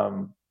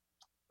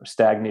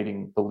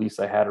stagnating beliefs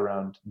I had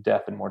around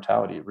death and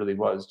mortality. It really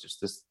was just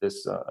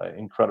this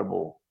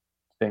incredible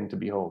thing to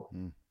behold.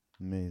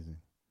 Amazing.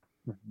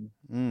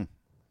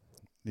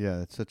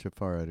 Yeah, it's such a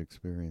far out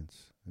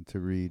experience to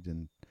read,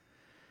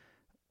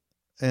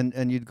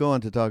 and you'd go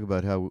on to talk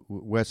about how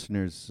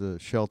Westerners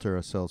shelter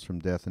ourselves from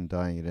death and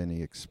dying at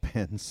any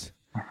expense.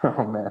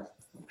 Oh man.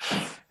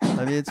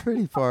 I mean, it's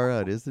pretty far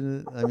out,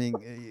 isn't it? I mean,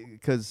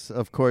 because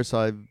of course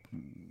I've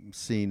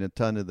seen a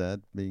ton of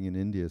that being in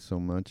India so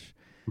much.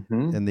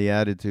 And the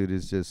attitude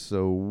is just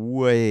so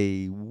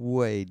way,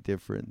 way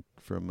different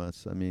from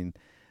us. I mean,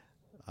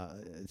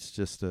 it's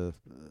just an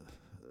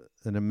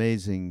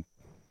amazing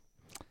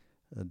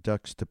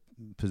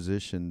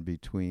juxtaposition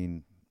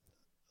between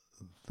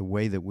the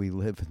way that we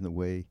live and the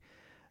way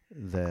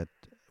that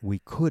we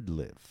could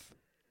live.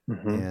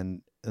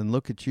 And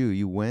look at you.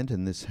 You went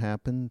and this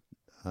happened.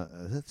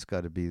 That's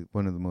got to be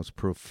one of the most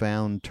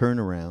profound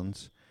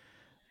turnarounds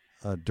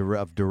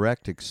of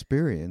direct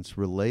experience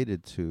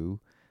related to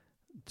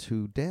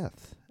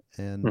death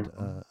and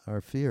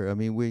our fear. I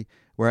mean,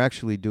 we're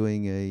actually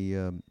doing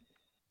a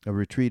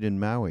retreat in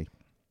Maui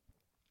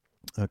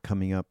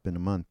coming up in a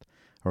month,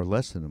 or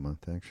less than a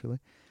month actually,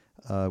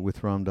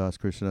 with Ram Dass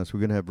Krishnadas. We're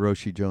going to have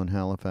Roshi Joan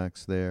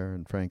Halifax there,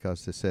 and Frank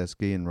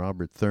Ostaseski and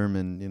Robert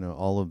Thurman. You know,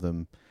 all of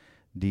them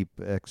deep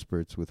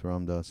experts with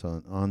Ram Dass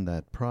on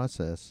that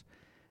process.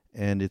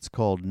 And it's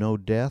called No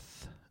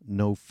Death,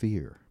 No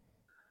Fear.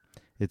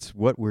 It's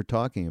what we're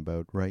talking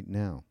about right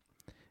now.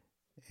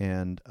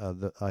 And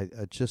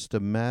just a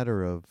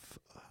matter of,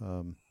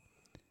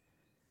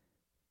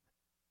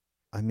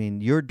 I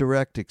mean, your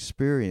direct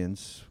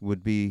experience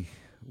would be,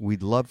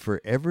 we'd love for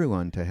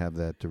everyone to have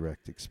that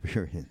direct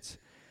experience.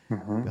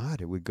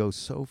 God, it would go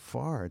so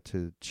far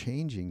to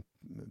changing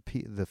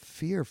the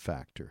fear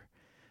factor.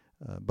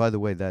 By the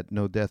way, that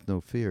No Death, No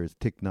Fear is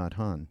Thich Nhat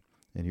Hanh,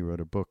 and he wrote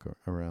a book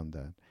around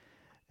that,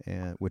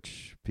 and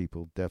which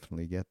people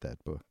definitely get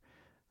that book.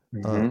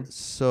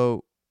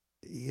 So.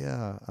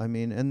 Yeah, I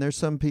mean, and there's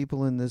some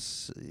people in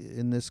this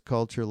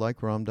culture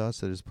like Ram Dass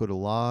that has put a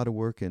lot of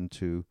work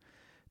into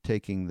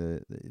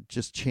taking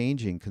just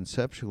changing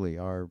conceptually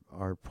our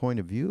point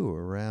of view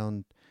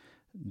around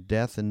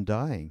death and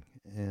dying,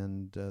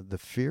 and the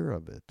fear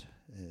of it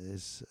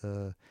is.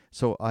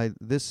 So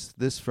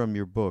this from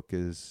your book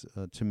is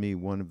to me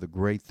one of the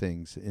great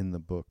things in the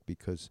book,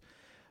 because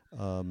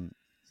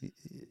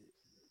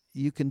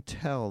you can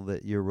tell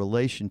that your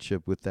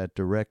relationship with that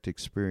direct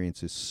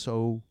experience is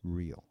so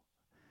real.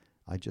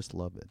 I just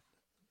love it.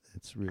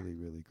 It's really,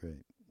 really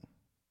great.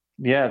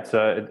 Yeah,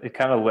 it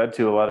kind of led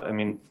to a lot. I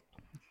mean,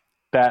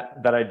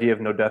 that idea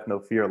of no death, no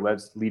fear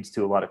leads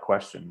to a lot of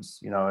questions.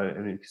 You know,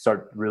 and you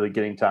start really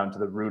getting down to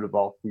the root of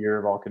all fear,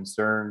 of all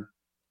concern.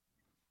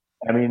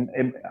 I mean,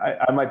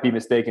 I might be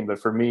mistaken, but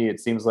for me, it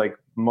seems like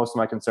most of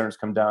my concerns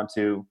come down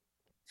to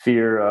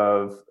fear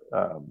of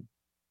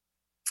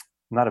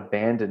not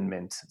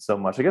abandonment so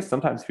much. I guess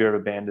sometimes fear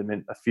of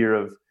abandonment, a fear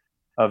of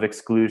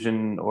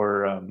exclusion,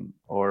 or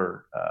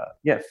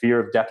fear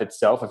of death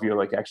itself. If you're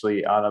like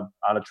actually on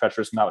a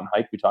treacherous mountain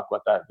hike, we talk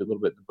about that a little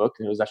bit in the book,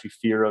 and it was actually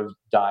fear of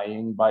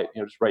dying by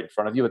just right in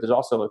front of you. But there's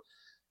also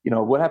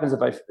what happens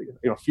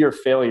if fear of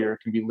failure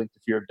can be linked to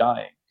fear of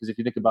dying, because if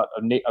you think about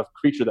a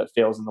creature that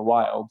fails in the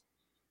wild,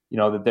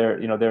 that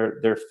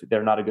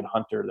they're not a good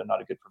hunter, they're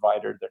not a good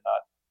provider,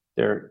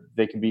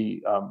 they can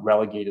be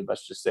relegated,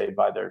 let's just say,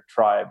 by their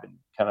tribe and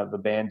kind of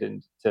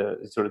abandoned to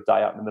sort of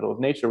die out in the middle of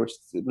nature, which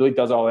really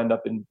does all end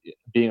up in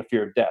being a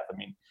fear of death. I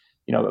mean,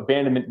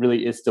 abandonment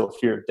really is still a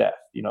fear of death.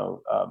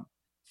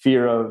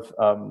 Fear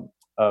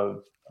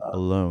of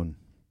alone,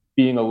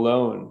 being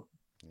alone.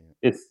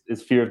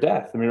 It's fear of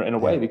death. I mean, in a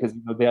way, because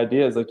the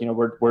idea is like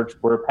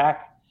we're a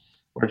pack,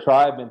 we're a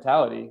tribe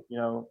mentality.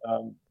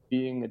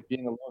 Being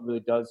alone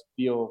really does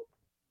feel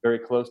very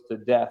close to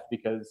death,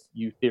 because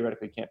you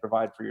theoretically can't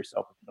provide for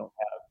yourself if you don't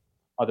have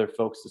other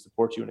folks to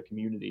support you in a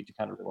community to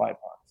kind of rely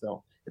upon.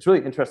 So it's really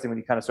interesting when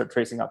you kind of start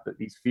tracing out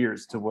these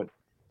fears to what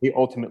they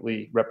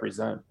ultimately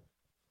represent.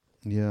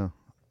 Yeah.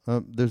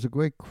 There's a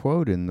great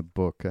quote in the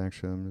book,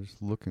 actually. I'm just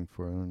looking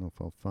for it. I don't know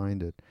if I'll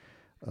find it.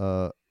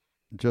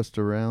 Just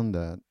around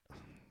that.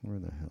 Where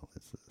the hell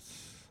is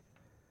this?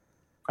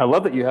 I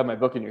love that you have my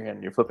book in your hand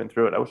and you're flipping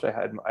through it. I wish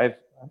I've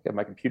got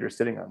my computer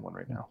sitting on one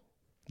right now.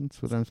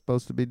 That's what I'm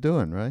supposed to be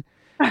doing, right?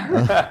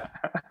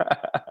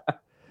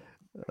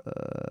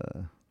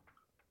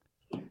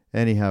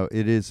 Anyhow,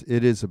 it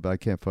is about, I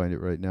can't find it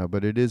right now,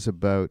 but it is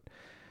about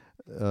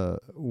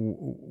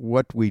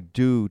what we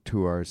do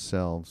to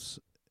ourselves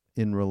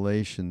in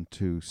relation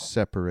to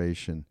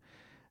separation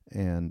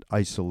and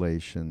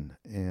isolation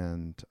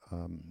and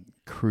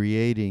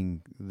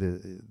creating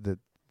the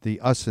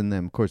us and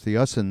them. Of course, the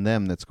us and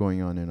them that's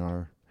going on in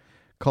our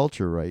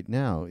culture right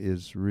now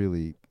is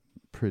really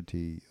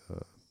pretty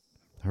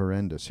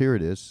horrendous. Here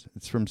it is.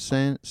 It's from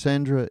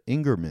Sandra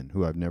Ingerman,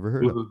 who I've never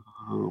heard of.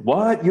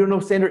 What? You don't know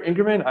Sandra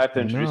Ingerman? I have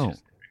to introduce you No. to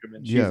Sandra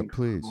Ingerman. She's Yeah,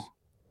 incredible. please.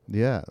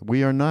 Yeah,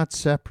 we are not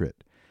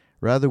separate.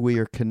 Rather, we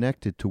are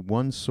connected to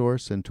one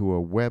source and to a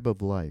web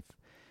of life.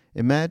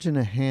 Imagine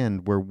a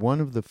hand where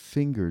one of the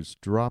fingers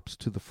drops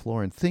to the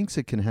floor and thinks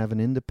it can have an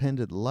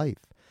independent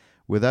life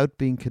without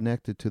being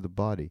connected to the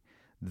body.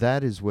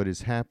 That is what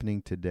is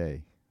happening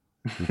today.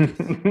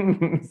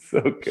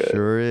 So good.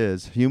 Sure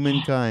is.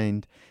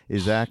 Humankind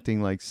is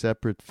acting like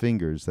separate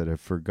fingers that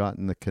have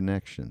forgotten the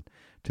connection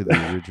to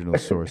the original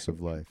source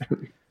of life.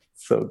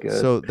 So good.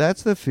 So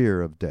that's the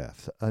fear of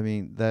death. I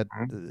mean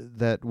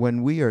that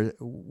when we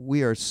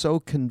are so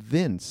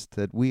convinced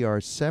that we are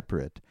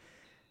separate,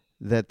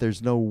 that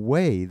there's no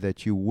way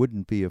that you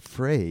wouldn't be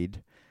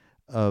afraid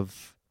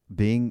of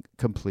being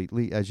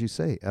completely, as you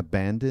say,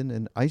 abandoned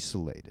and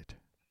isolated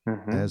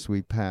as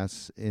we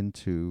pass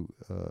into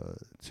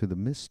to the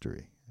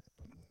mystery.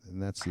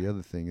 And that's the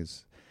other thing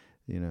is,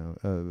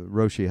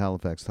 Roshi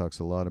Halifax talks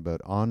a lot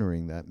about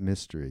honoring that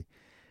mystery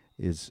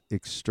is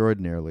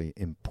extraordinarily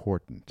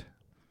important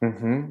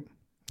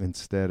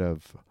instead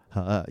of,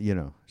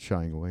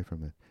 shying away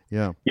from it.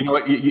 Yeah. You know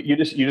what? You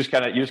just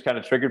kind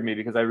of triggered me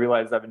because I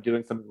realized I've been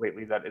doing something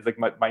lately that is like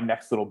my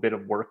next little bit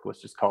of work.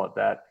 Let's just call it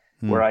that.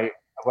 Where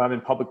when I'm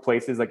in public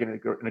places, like in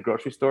a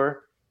grocery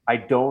store, I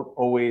don't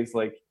always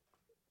like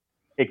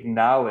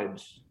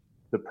acknowledge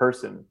the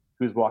person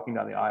who's walking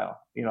down the aisle.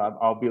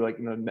 I'll be like,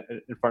 in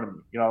front of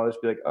me. I'll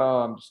just be like,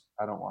 oh,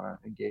 I don't want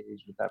to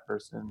engage with that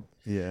person.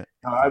 Yeah.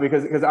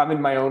 Because I'm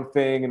in my own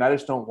thing and I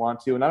just don't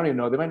want to, and I don't even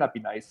know. They might not be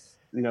nice.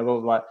 Blah, blah,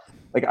 blah.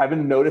 Like I've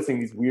been noticing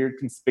these weird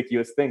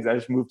conspicuous things. I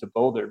just moved to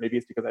Boulder. Maybe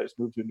it's because I just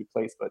moved to a new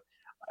place, but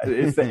it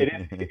is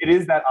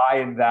that I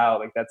and thou,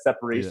 like that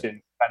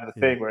separation kind of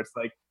the thing where it's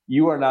like,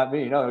 you are not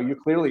me. No, you're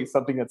clearly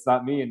something that's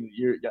not me. And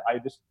I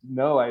just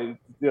know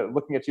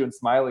looking at you and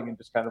smiling and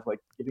just kind of like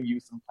giving you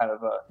some kind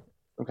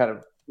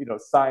of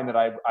sign that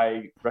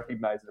I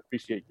recognize and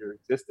appreciate your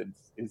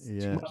existence is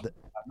too much.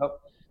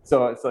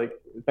 So it's like,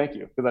 thank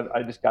you. Because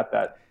I just got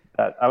that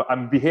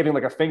I'm behaving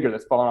like a finger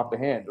that's falling off the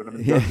hand.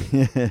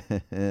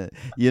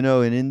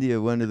 In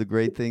India, one of the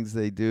great things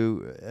they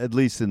do, at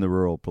least in the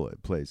rural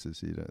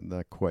places,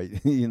 not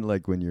quite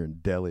like when you're in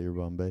Delhi or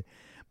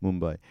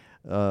Mumbai.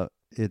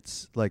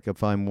 It's like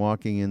if I'm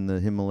walking in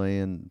the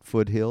Himalayan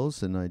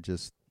foothills and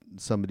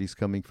somebody's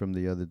coming from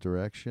the other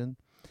direction,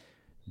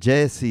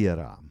 Jai Siya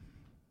Ram,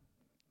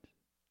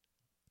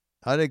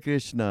 Hare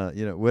Krishna,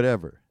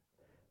 whatever.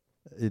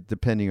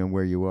 Depending on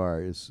where you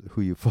are is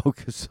who you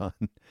focus on.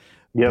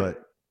 Yeah.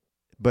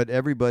 But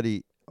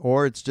everybody,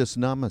 or it's just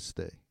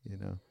namaste,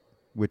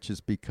 which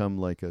has become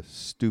like a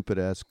stupid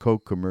ass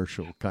Coke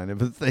commercial kind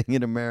of a thing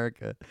in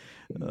America.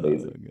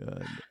 Amazing.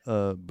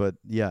 Oh God. But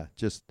yeah,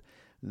 just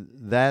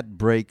that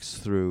breaks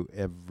through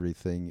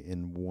everything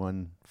in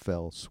one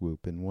fell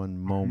swoop. In one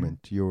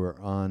moment, you are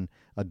on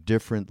a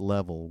different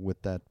level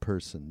with that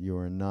person. You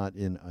are not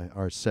in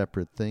our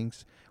separate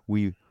things.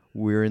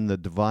 We're in the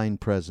divine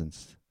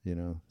presence.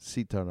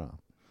 Sitaram,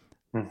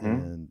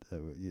 and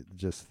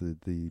just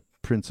the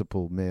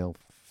principle,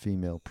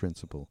 male-female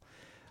principle.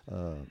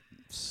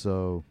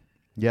 So,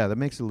 yeah, that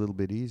makes it a little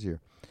bit easier.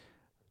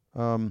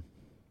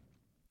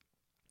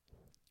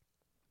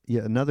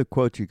 Another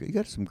quote. You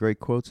got some great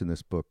quotes in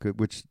this book,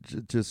 which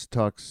just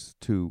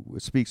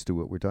speaks to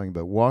what we're talking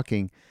about.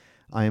 Walking,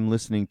 I am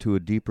listening to a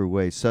deeper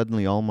way.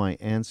 Suddenly, all my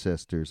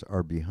ancestors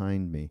are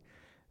behind me.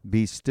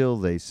 Be still,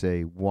 they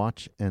say.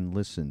 Watch and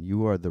listen.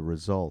 You are the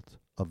result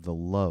of the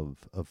love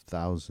of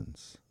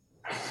thousands.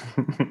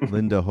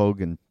 Linda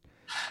Hogan.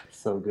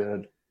 So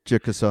good.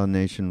 Chickasaw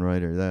Nation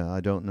writer. I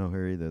don't know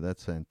her either.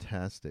 That's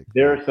fantastic.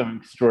 There are some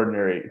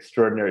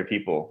extraordinary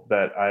people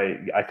that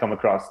I come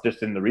across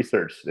just in the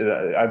research.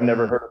 I've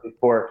never heard of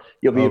before.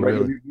 You'll be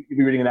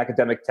reading an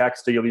academic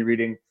text, or you'll be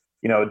reading,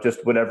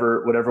 just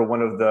whatever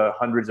one of the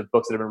hundreds of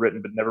books that have been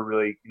written, but never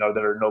really,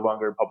 that are no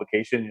longer in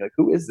publication. You're like,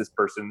 who is this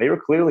person? They were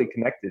clearly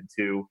connected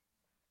to.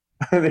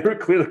 They were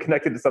clearly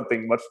connected to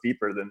something much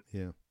deeper than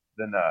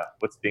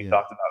what's being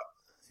talked about.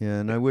 Yeah,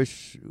 and I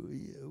wish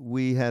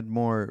we had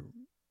more.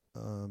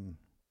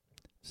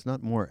 It's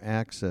not more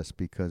access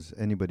because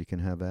anybody can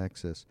have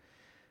access.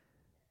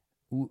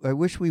 I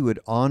wish we would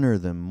honor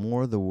them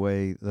more the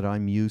way that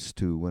I'm used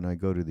to when I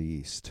go to the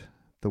East.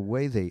 The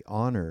way they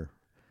honor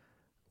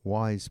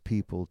wise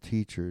people,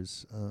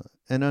 teachers.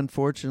 And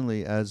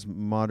unfortunately, as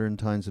modern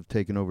times have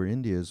taken over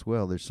India as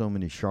well, there's so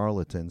many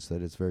charlatans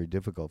that it's very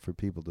difficult for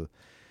people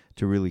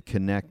to really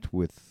connect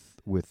with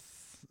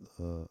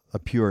a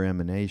pure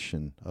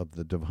emanation of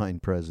the divine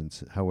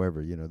presence.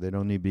 However, they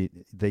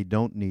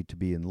don't need to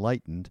be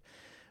enlightened,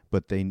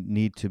 but they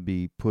need to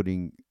be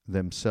putting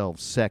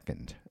themselves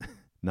second,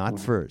 not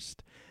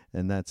first.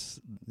 And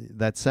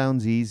that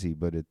sounds easy,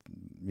 but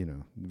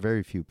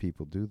very few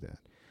people do that.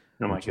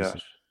 Oh my Which is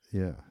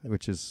gosh.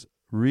 which is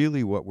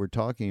really what we're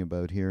talking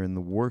about here in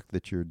the work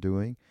that you're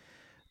doing,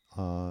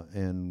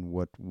 and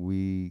what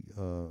we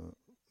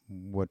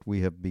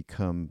have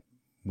become,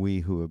 we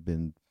who have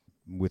been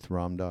with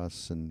Ram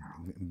Dass and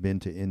been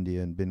to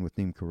India and been with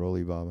Neem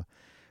Karoli Baba,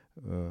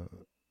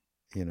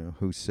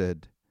 who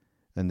said,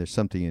 and there's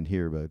something in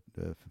here about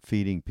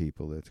feeding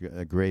people. That's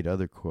a great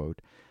other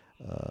quote.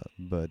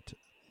 But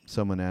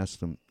someone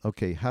asked him,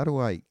 "Okay, how do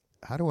I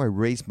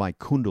raise my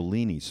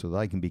kundalini so that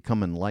I can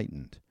become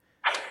enlightened?"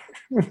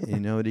 You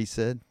know what he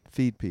said?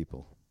 Feed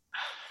people.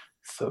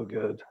 So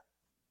good.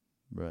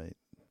 Right.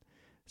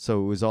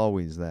 So it was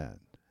always that.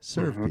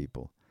 Serve Mm-hmm.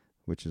 people,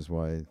 which is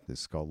why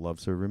this is called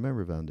Love, Serve,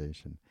 Remember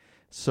Foundation.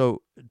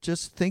 So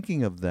just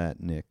thinking of that,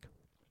 Nick,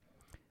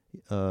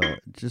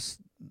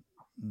 just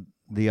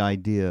the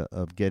idea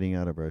of getting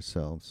out of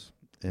ourselves,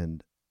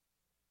 and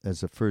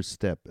as a first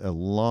step, a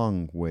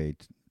long way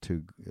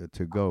to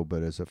go,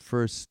 but as a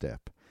first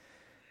step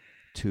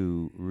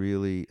to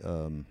really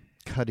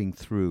cutting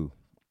through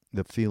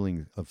the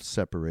feeling of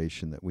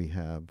separation that we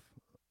have,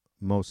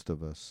 most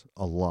of us,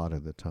 a lot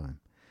of the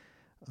time.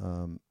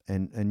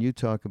 And you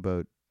talk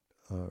about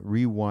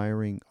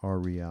rewiring our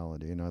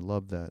reality, and I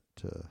love that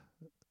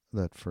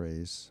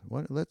phrase.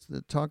 Let's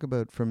talk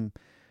about, from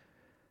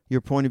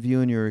your point of view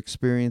and your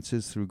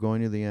experiences through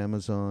going to the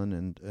Amazon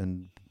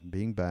and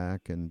being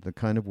back, and the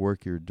kind of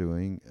work you're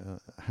doing.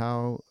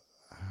 How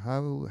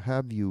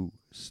have you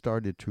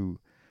started to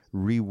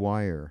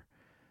rewire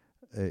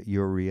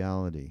your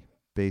reality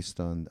based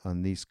on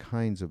these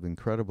kinds of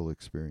incredible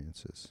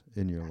experiences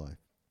in your life?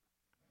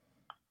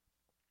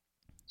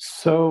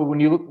 So when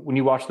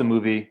you watch the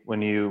movie,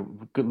 when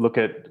you look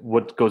at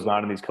what goes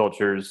on in these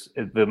cultures,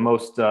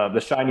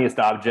 the shiniest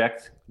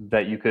object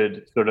that you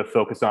could sort of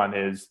focus on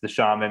is the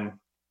shaman,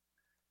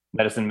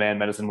 medicine man,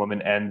 medicine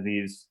woman, and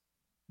these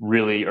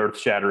really earth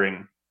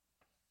shattering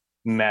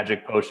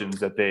magic potions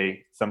that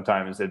they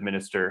sometimes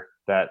administer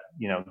that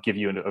give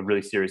you a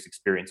really serious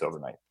experience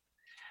overnight.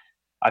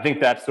 I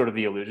think that's sort of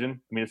the illusion.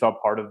 I mean, it's all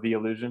part of the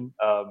illusion.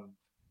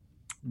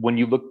 When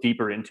you look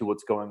deeper into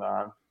what's going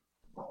on,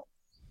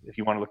 if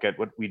you want to look at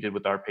what we did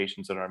with our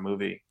patients in our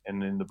movie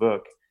and in the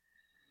book,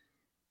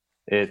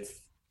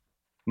 it's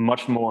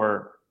much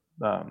more,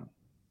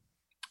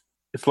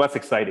 it's less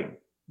exciting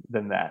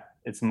than that.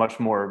 It's much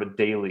more of a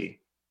daily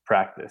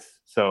practice.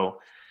 So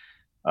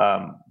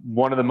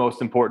one of the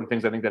most important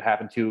things I think that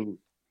happened to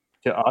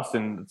us,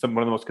 and one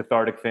of the most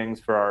cathartic things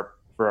for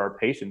our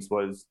patients,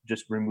 was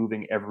just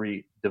removing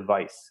every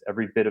device,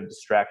 every bit of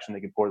distraction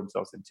they could pour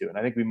themselves into. And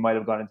I think we might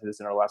have gone into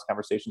this in our last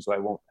conversation, so I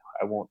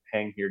won't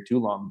hang here too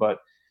long. But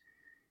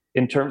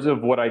in terms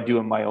of what I do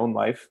in my own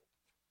life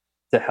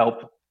to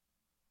help,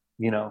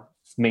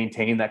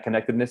 maintain that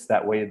connectedness,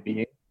 that way of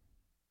being,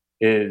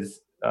 is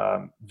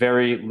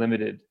very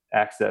limited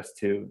access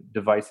to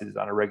devices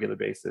on a regular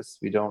basis.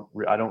 I don't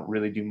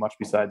really do much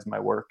besides my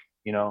work.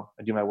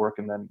 I do my work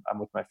and then I'm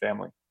with my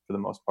family for the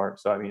most part.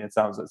 So I mean, it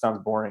sounds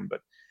boring,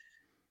 but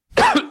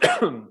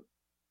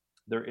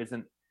there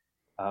isn't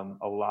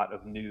a lot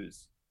of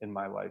news in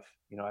my life.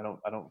 I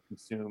don't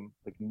consume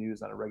like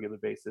news on a regular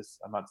basis.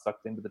 I'm not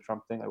sucked into the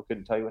Trump thing. I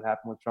couldn't tell you what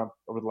happened with Trump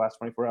over the last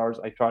 24 hours.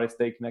 I try to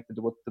stay connected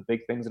to what the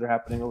big things that are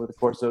happening over the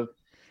course of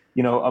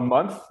a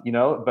month,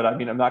 but I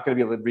mean, I'm not going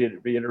to be able to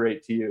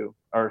reiterate to you,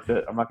 or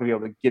I'm not going to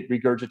be able to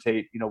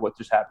regurgitate, what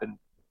just happened,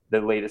 the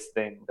latest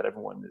thing that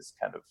everyone is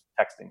kind of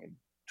texting and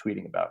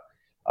tweeting about.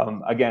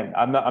 Again,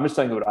 I'm just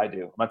telling you what I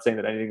do. I'm not saying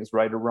that anything is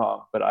right or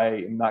wrong, but I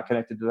am not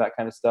connected to that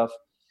kind of stuff.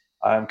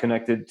 I'm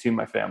connected to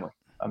my family.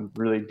 I'm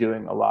really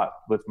doing a lot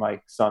with my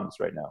sons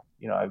right now.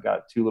 I've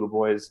got 2 little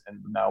boys,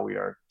 and now we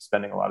are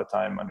spending a lot of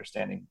time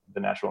understanding the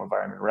natural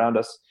environment around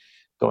us,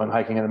 going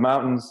hiking in the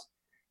mountains,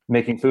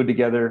 making food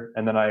together,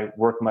 and then I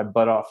work my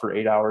butt off for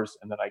 8 hours,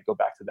 and then I go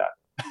back to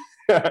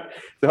that.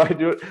 So I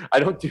do it.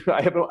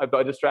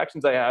 The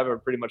distractions I have are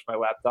pretty much my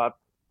laptop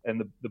and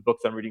the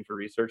books I'm reading for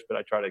research, but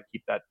I try to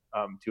keep that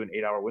to an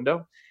 8-hour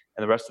window.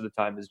 And the rest of the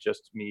time is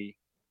just me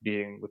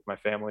being with my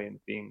family and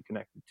being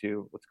connected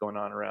to what's going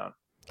on around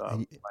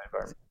my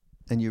environment.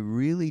 And you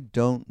really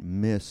don't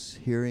miss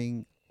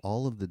hearing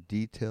all of the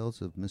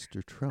details of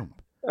Mr.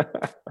 Trump.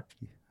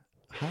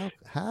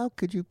 How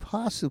could you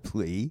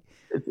possibly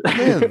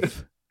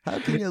live? How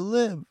can you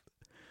live?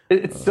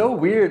 It's so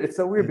weird. It's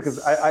so weird because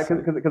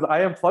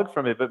I unplugged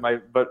from it, but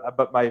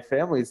my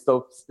family is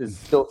still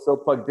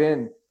so plugged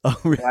in. Oh,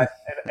 really?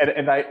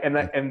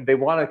 And they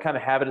want to kind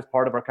of have it as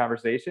part of our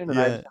conversation. And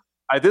Yeah.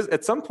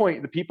 at some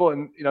point, the people,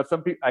 and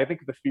some people, I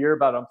think the fear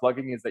about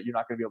unplugging is that you're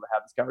not going to be able to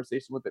have this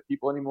conversation with the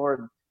people anymore.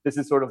 And this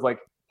is sort of like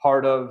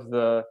part of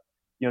the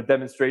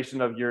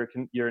demonstration of your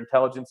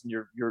intelligence and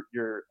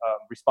your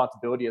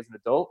responsibility as an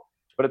adult.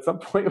 But at some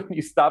point, when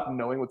you stop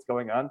knowing what's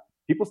going on,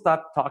 people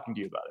stop talking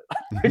to you about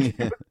it.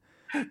 Yeah.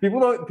 People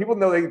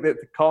know that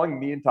calling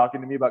me and talking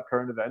to me about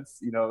current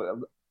events,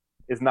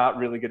 is not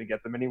really going to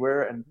get them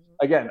anywhere. And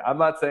again, I'm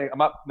not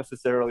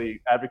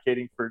necessarily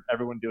advocating for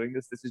everyone doing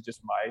this. This is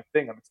just my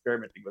thing I'm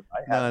experimenting with.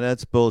 I No, haven't.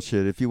 that's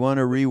bullshit. If you want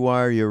to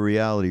rewire your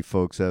reality,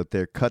 folks out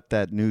there, cut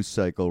that news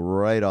cycle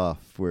right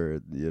off.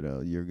 Where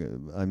you're.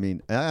 I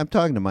mean, I'm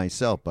talking to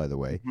myself, by the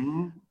way.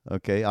 Mhm.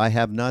 Okay, I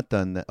have not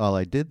done that. Well,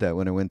 I did that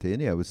when I went to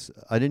India.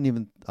 I didn't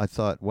even. I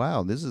thought,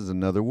 wow, this is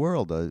another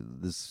world.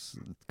 This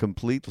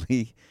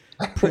completely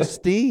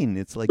pristine.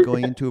 It's like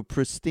going into a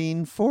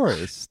pristine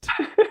forest.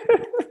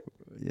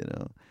 You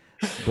know,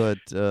 but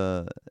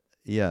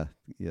yeah,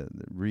 yeah.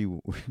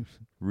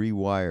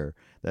 Rewire.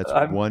 That's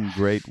I'm, one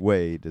great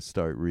way to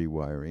start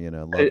rewiring, and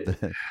I love it,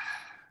 that.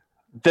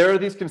 there are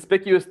these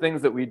conspicuous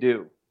things that we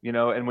do,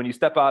 and when you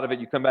step out of it,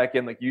 you come back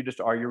in like you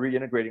just are. You're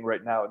reintegrating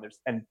right now,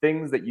 and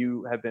things that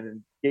you have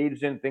been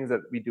engaged in, things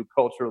that we do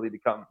culturally,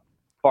 become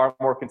far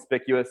more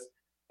conspicuous.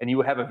 And you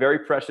have a very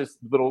precious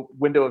little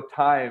window of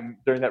time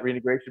during that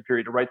reintegration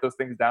period to write those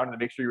things down and to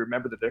make sure you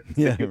remember that they're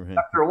Yeah, conspicuous. right.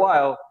 After a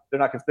while, they're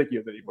not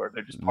conspicuous anymore.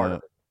 They're just part No.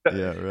 of it.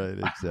 Yeah, right.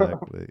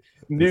 Exactly. It's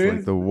like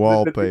News, the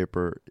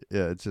wallpaper.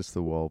 Yeah, it's just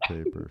the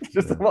wallpaper.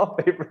 just Yeah. the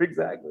wallpaper,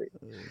 exactly.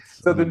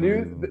 It's So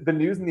unbelievable. the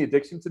news and the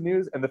addiction to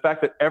news, and the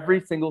fact that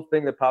every single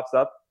thing that pops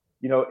up,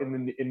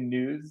 in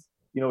news,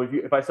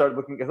 if I start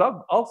looking, because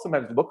I'll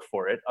sometimes look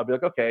for it, I'll be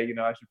like, okay,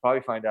 I should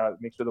probably find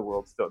out, make sure the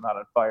world's still not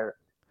on fire.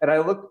 And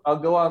I'll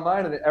go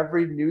online, and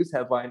every news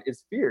headline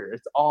is fear.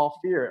 It's all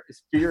fear.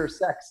 It's fear of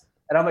sex,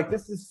 and I'm like,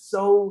 this is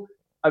so.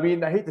 I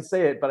mean, I hate to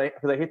say it,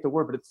 because I hate the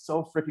word, but it's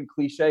so freaking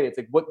cliche. It's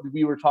like what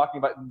we were talking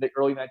about in the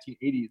early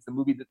 1980s, the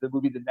movie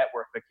The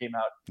Network that came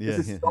out. Yeah, This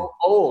is yeah, so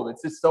old.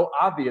 It's just so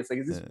obvious. Like,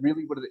 is this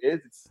really what it is?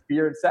 It's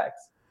fear and sex,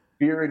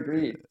 fear and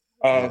greed.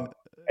 yeah.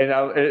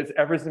 It's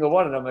every single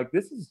one, and I'm like,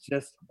 this is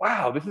just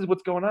wow. This is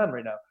what's going on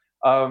right now.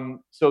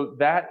 So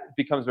that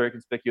becomes very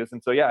conspicuous,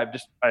 and so yeah,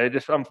 I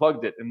just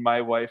unplugged it, and my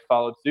wife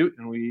followed suit,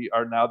 and we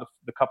are now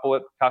the couple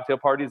at cocktail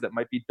parties that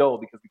might be dull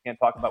because we can't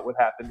talk about what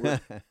happened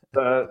with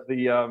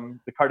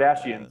the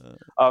Kardashians.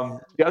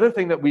 The other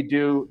thing that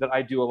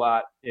I do a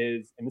lot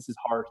is, and this is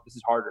hard, this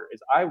is harder, is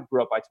I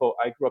grew up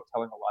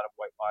telling a lot of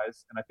white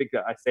lies, and I think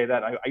that I say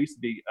that I used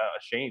to be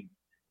ashamed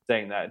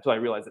saying that until I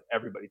realized that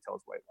everybody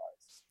tells white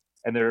lies,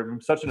 and they're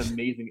such an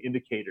amazing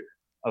indicator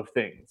of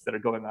things that are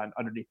going on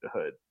underneath the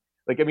hood.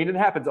 Like, I mean, it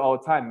happens all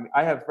the time.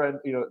 I have friends,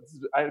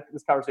 I had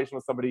this conversation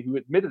with somebody who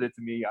admitted it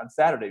to me on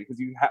Saturday, because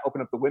you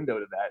open up the window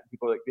to that.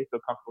 People are like, they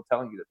feel comfortable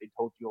telling you that they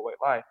told you a white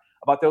lie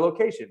about their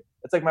location.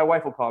 It's like my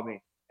wife will call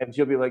me and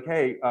she'll be like,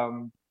 hey,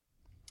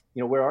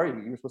 where are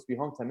you? You were supposed to be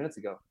home 10 minutes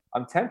ago.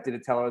 I'm tempted to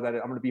tell her that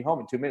I'm going to be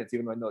home in 2 minutes,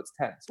 even though I know it's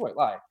 10. It's a white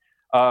lie.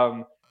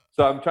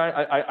 So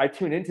I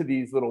tune into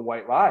these little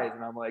white lies,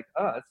 and I'm like,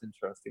 oh, that's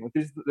interesting.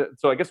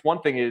 So I guess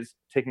one thing is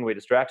taking away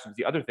distractions.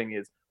 The other thing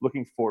is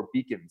looking for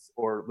beacons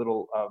or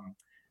little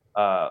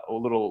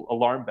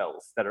alarm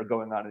bells that are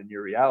going on in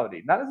your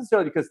reality. Not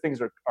necessarily because things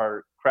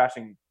are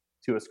crashing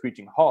to a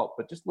screeching halt,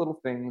 but just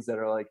little things that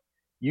are like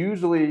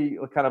usually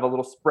kind of a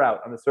little sprout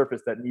on the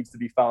surface that needs to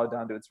be followed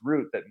down to its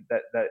root,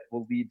 that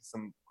will lead to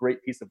some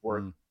great piece of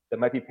work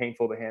that might be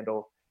painful to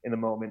handle in the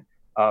moment,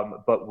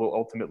 but will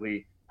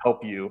ultimately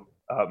help you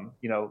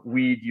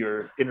weed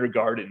your inner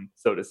garden,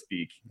 so to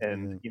speak,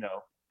 and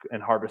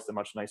and harvest a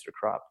much nicer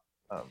crop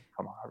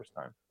come harvest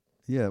time.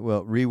 Yeah,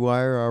 well,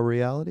 rewire our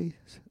reality.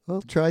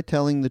 Well, try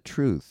telling the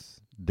truth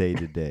day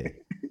to day.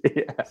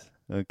 Yeah.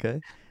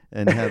 Okay,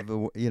 and have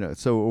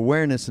so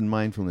awareness and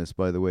mindfulness,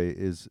 by the way,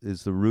 is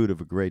the root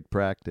of a great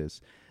practice,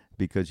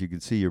 because you can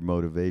see your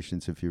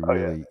motivations if you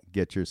really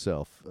get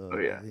yourself.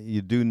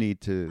 You do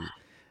need to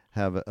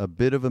have a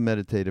bit of a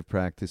meditative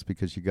practice,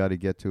 because you got to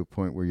get to a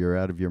point where you're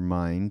out of your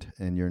mind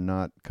and you're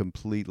not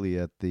completely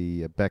at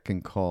the beck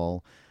and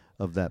call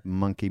of that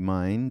monkey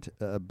mind.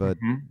 But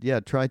yeah,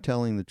 try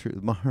telling the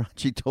truth.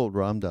 Maharaji told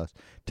Ramdas,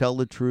 tell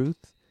the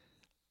truth,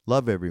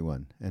 love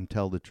everyone, and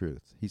tell the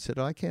truth. He said,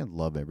 I can't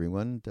love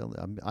everyone.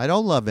 I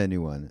don't love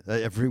anyone,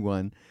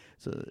 everyone.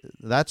 So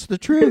that's the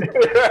truth.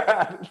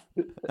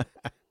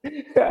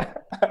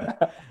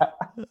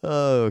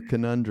 Oh,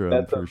 conundrum.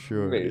 That's for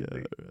sure. Yeah,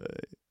 right.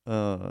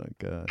 Oh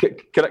God.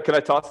 Can I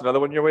toss another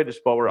one your way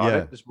just while we're on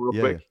it, just real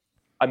quick?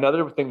 Yeah.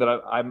 Another thing that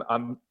I'm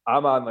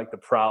on like the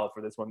prowl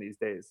for this one these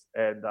days,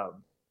 and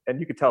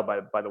you can tell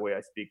by the way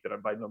I speak that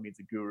I'm by no means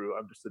a guru.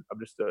 I'm just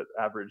an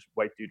average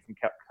white dude from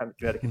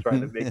Connecticut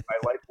trying to make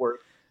my life work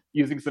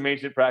using some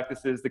ancient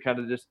practices to kind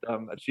of just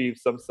achieve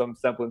some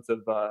semblance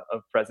of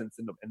presence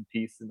and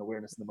peace and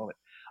awareness in the moment.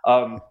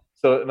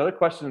 So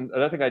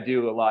another thing I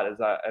do a lot is,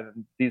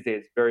 and these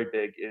days very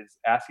big, is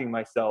asking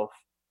myself,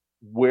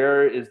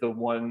 where is the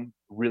one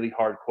really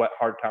hard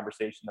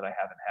conversation that I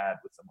haven't had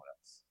with someone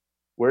else?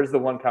 Where's the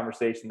one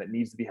conversation that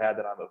needs to be had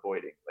that I'm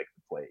avoiding, like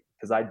the plague?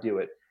 Because I do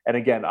it. And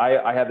again,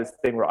 I have this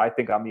thing where I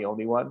think I'm the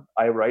only one.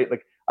 I wrote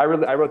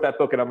that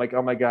book, and I'm like,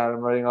 oh my God, I'm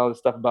writing all this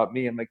stuff about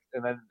me. And then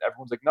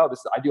everyone's like, no,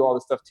 I do all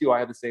this stuff too. I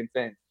have the same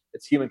thing.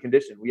 It's human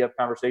condition. We have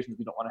conversations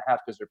we don't want to have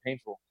because they're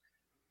painful.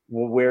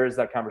 Well, where is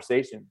that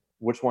conversation?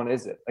 Which one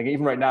is it? Like,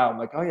 even right now, I'm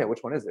like, oh yeah,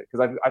 which one is it?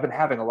 Because I've been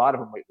having a lot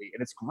of them lately,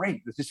 and it's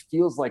great. It just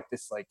feels like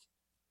this, like,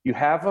 you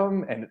have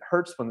them, and it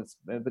hurts when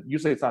but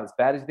usually it's not as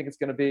bad as you think it's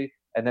going to be.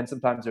 And then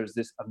sometimes there's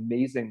this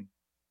amazing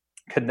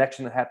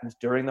connection that happens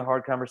during the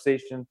hard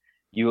conversation.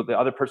 The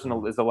other person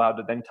is allowed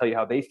to then tell you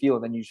how they feel,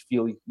 and then you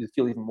feel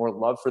even more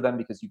love for them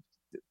because you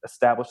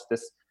established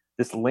this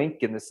link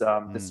and this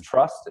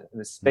trust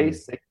and this safe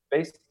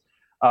space.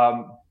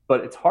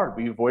 But it's hard.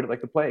 We avoid it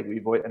like the plague.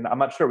 And I'm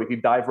not sure we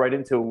could dive right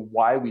into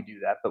why we do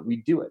that, but we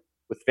do it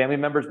with family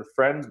members, with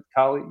friends, with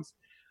colleagues.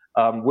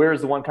 Where is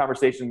the one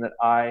conversation that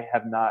I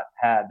have not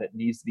had that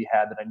needs to be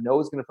had, that I know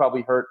is going to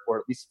probably hurt, or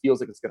at least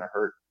feels like it's going to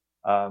hurt?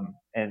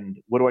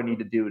 And what do I need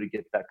to do to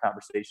get that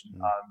conversation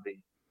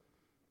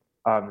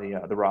on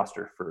the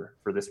roster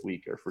for this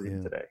week or for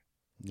even today?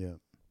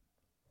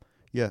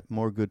 Yeah,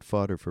 more good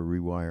fodder for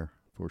Rewire,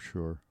 for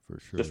sure.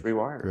 Just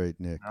Rewire. Great,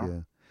 Nick.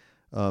 Yeah.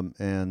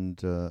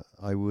 And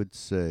I would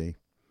say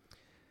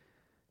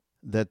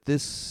that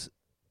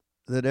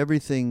that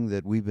everything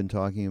that we've been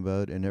talking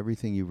about and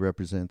everything you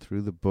represent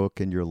through the book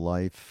and your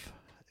life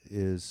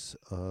is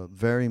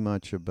very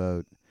much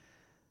about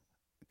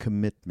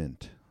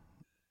commitment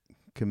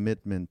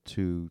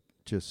to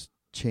just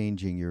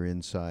changing your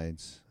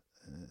insides,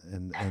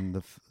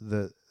 and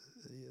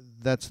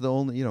that's the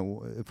only,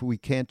 if we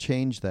can't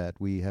change that,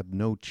 we have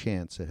no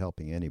chance at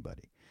helping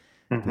anybody.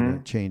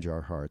 Change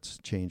our hearts,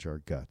 change our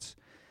guts,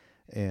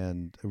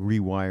 and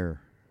rewire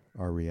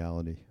our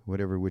reality,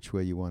 which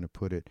way you want to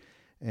put it.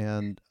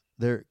 And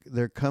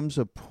there comes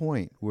a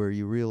point where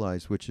you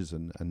realize, which is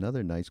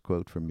another nice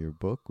quote from your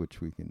book, which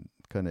we can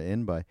kind of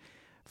end by,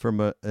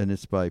 and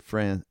it's by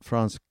Franz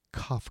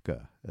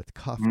Kafka, a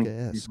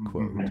Kafkaesque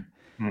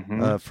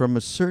quote. From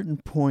a certain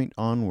point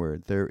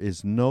onward, there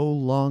is no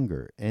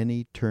longer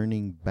any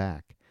turning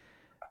back.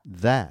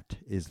 That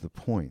is the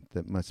point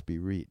that must be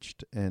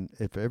reached. And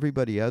if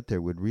everybody out there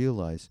would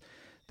realize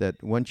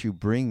that once you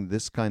bring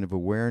this kind of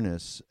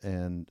awareness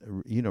and,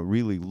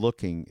 really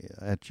looking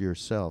at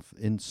yourself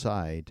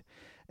inside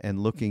and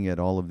looking at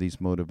all of these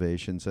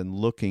motivations and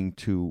looking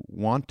to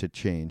want to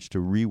change, to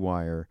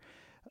rewire,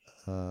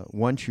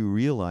 once you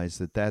realize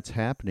that that's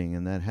happening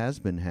and that has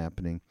been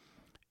happening,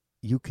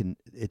 you can't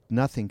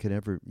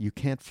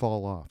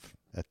fall off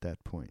at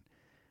that point.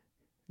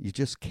 You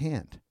just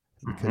can't,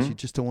 because you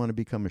just don't want to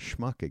become a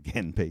schmuck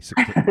again,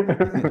 basically.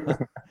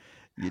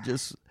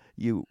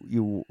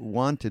 You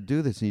want to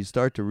do this, and you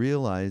start to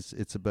realize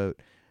it's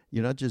about,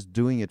 you're not just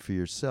doing it for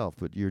yourself,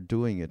 but you're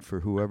doing it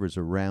for whoever's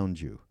around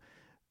you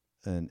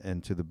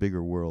and to the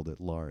bigger world at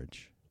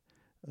large.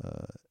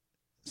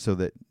 So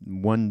that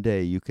one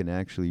day you can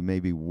actually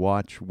maybe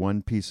watch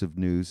one piece of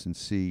news and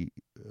see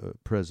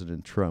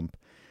President Trump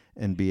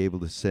and be able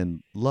to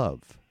send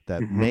love.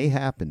 That may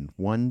happen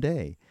one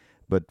day,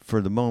 but for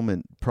the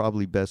moment,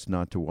 probably best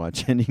not to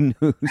watch any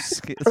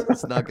news, because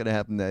it's not going to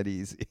happen that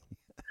easy.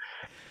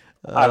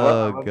 I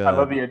love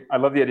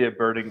the idea of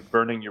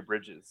burning your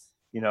bridges.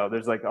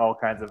 There's like all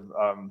kinds of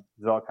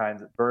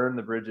burn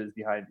the bridges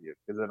behind you,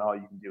 because then all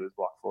you can do is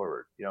walk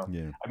forward. I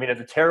mean,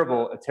 it's a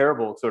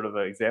terrible sort of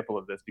example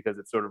of this, because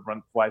it sort of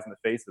flies in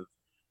the face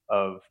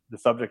of the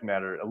subject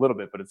matter a little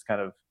bit, but it's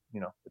kind of,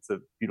 it's a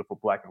beautiful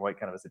black and white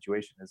kind of a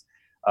situation. Is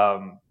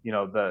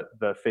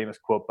the famous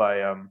quote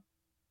by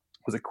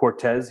was it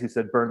Cortez, who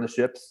said, "Burn the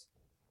ships,"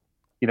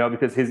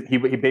 because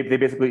they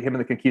basically, him and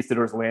the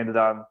conquistadors landed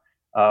on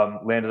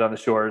the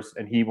shores,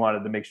 and he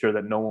wanted to make sure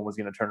that no one was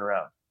going to turn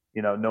around.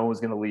 No one was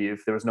going to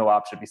leave. There was no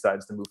option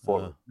besides to move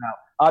forward. Now,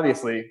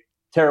 obviously,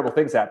 terrible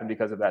things happen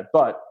because of that,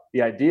 but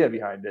the idea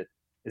behind it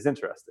is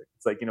interesting.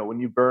 It's like, when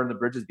you burn the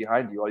bridges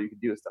behind you, all you can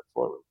do is step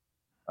forward.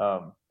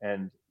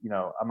 And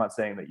I'm not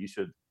saying that you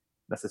should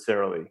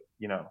necessarily,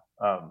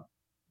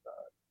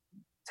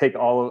 take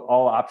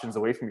all options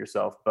away from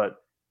yourself, but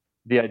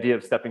the idea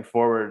of stepping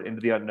forward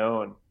into the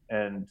unknown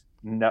and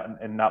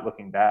not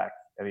looking back.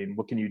 I mean,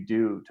 what can you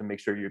do to make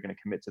sure you're going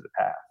to commit to the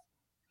path?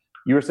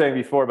 You were saying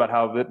before about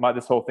how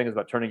this whole thing is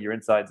about turning your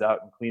insides out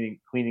and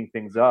cleaning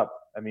things up.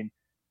 I mean,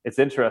 it's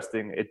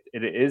interesting. It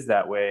is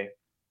that way,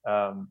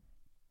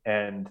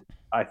 and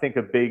I think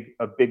a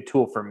big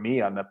tool for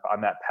me on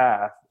that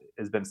path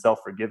has been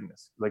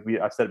self-forgiveness. Like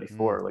I've said it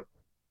before. Like,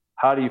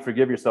 how do you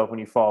forgive yourself when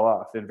you fall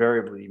off?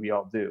 Invariably, we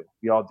all do.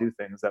 We all do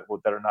things that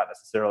are not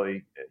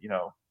necessarily,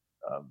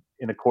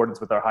 in accordance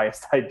with our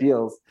highest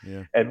ideals.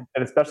 Yeah. And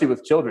especially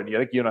with children. I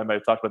think you and I might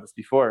have talked about this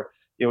before.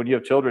 When you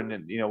have children,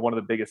 and one of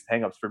the biggest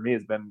hangups for me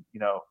has been,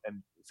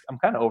 and I'm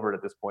kind of over it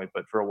at this point,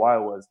 but for a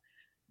while was,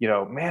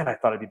 man, I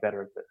thought I'd be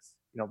better at this.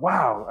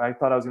 Wow, I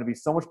thought I was going to be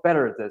so much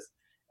better at this.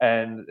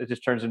 And it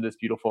just turns into this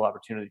beautiful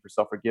opportunity for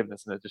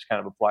self-forgiveness, and it just kind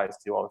of applies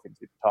to all the things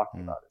we've been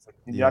talking about. It's like,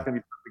 you're not going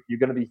to be perfect. You're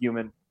going to be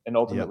human, and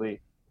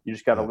ultimately, you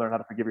just got to learn how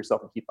to forgive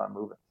yourself and keep on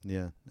moving.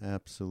 Yeah,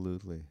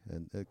 absolutely.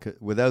 And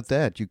without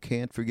that, you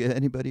can't forget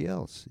anybody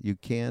else. You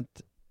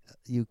can't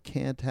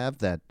have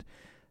that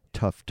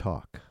tough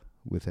talk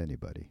with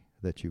anybody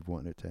that you've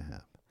wanted to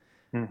have.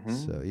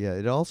 So yeah,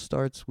 it all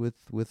starts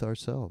with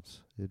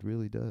ourselves. It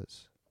really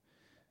does.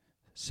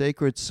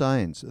 Sacred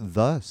Science,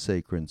 The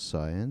Sacred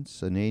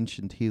Science, an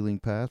ancient healing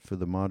path for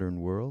the modern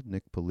world.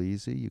 Nick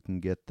Polizzi, you can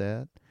get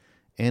that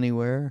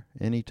anywhere,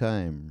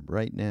 anytime,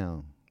 right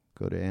now.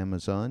 Go to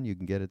Amazon. You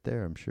can get it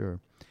there, I'm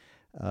sure.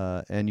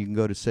 And you can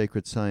go to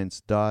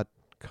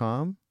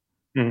sacredscience.com.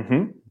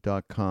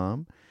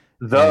 .com.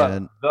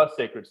 And The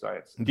Sacred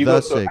Science. If you the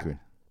go, sacred.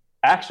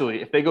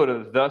 Actually, if they go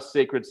to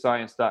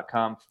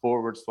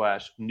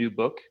thesacredscience.com/new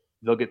book,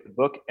 they'll get the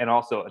book and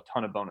also a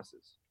ton of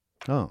bonuses.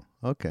 Oh,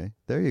 okay.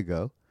 There you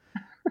go.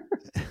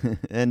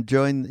 And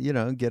join,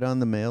 get on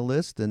the mail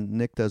list. And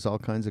Nick does all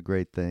kinds of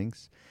great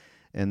things.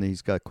 And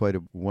he's got quite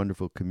a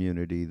wonderful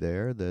community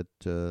there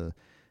that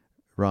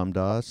Ram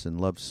Dass and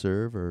Love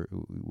Serve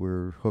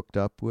we're hooked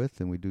up with,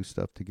 and we do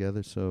stuff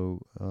together.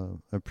 So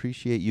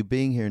appreciate you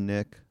being here,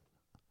 Nick.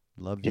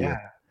 Love you. Yeah,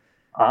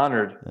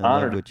 honored. I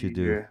honored love what you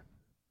do. Here.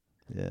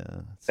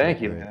 Yeah.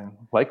 Thank you, man.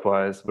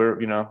 Likewise,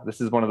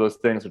 this is one of those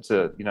things which,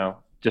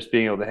 just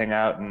being able to hang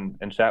out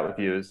and chat with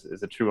you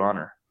is a true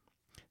honor.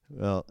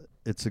 Well,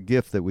 it's a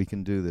gift that we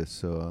can do this,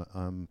 so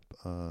I'm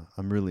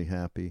really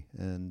happy.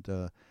 And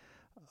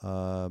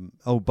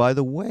by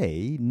the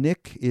way,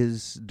 Nick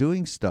is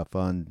doing stuff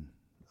on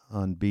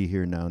Be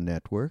Here Now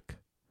Network,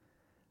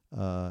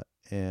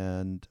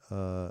 and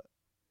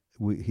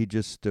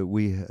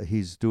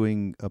he's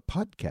doing a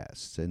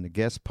podcast, and the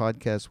guest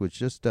podcast was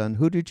just done.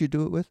 Who did you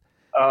do it with?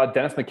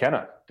 Dennis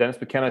McKenna. Dennis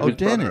McKenna. Oh,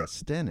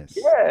 Dennis.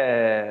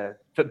 Yeah,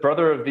 the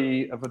brother of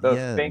the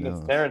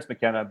famous Terrence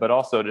McKenna, but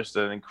also just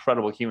an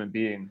incredible human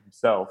being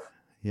himself.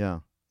 Yeah.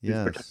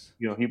 Yes.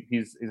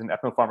 He's an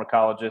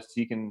ethnopharmacologist.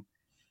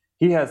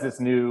 He has this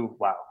new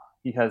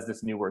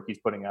work he's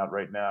putting out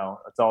right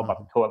now. It's all about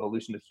the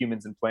coevolution of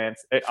humans and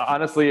plants.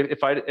 Honestly,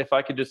 if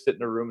I could just sit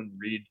in a room and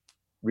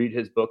read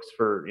his books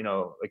for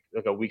like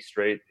a week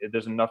straight,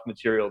 there's enough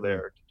material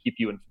there to keep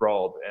you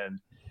enthralled, and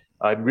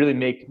it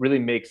really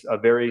makes a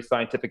very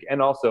scientific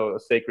and also a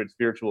sacred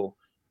spiritual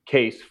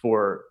case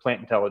for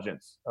plant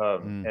intelligence,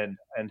 and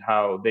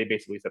how they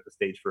basically set the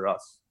stage for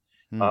us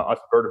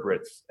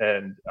vertebrates,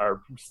 and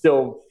are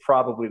still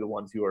probably the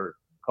ones who are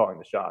calling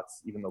the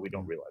shots, even though we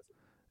don't realize it.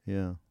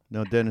 Yeah.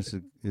 No, Dennis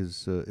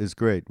is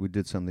great. We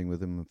did something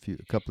with him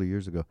a couple of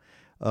years ago.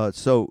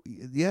 So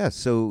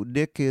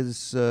Nick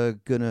is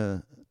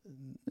gonna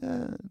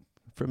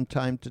from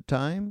time to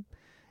time,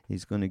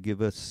 he's going to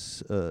give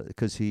us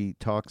because he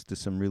talks to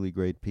some really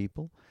great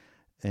people,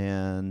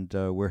 and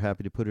we're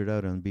happy to put it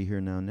out on Be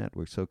Here Now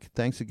Network. So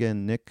thanks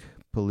again, Nick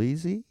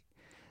Polizzi,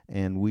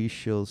 and we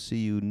shall see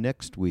you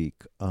next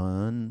week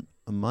on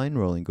Mind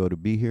Rolling. Go to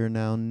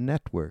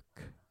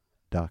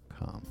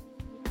BeHereNowNetwork.com.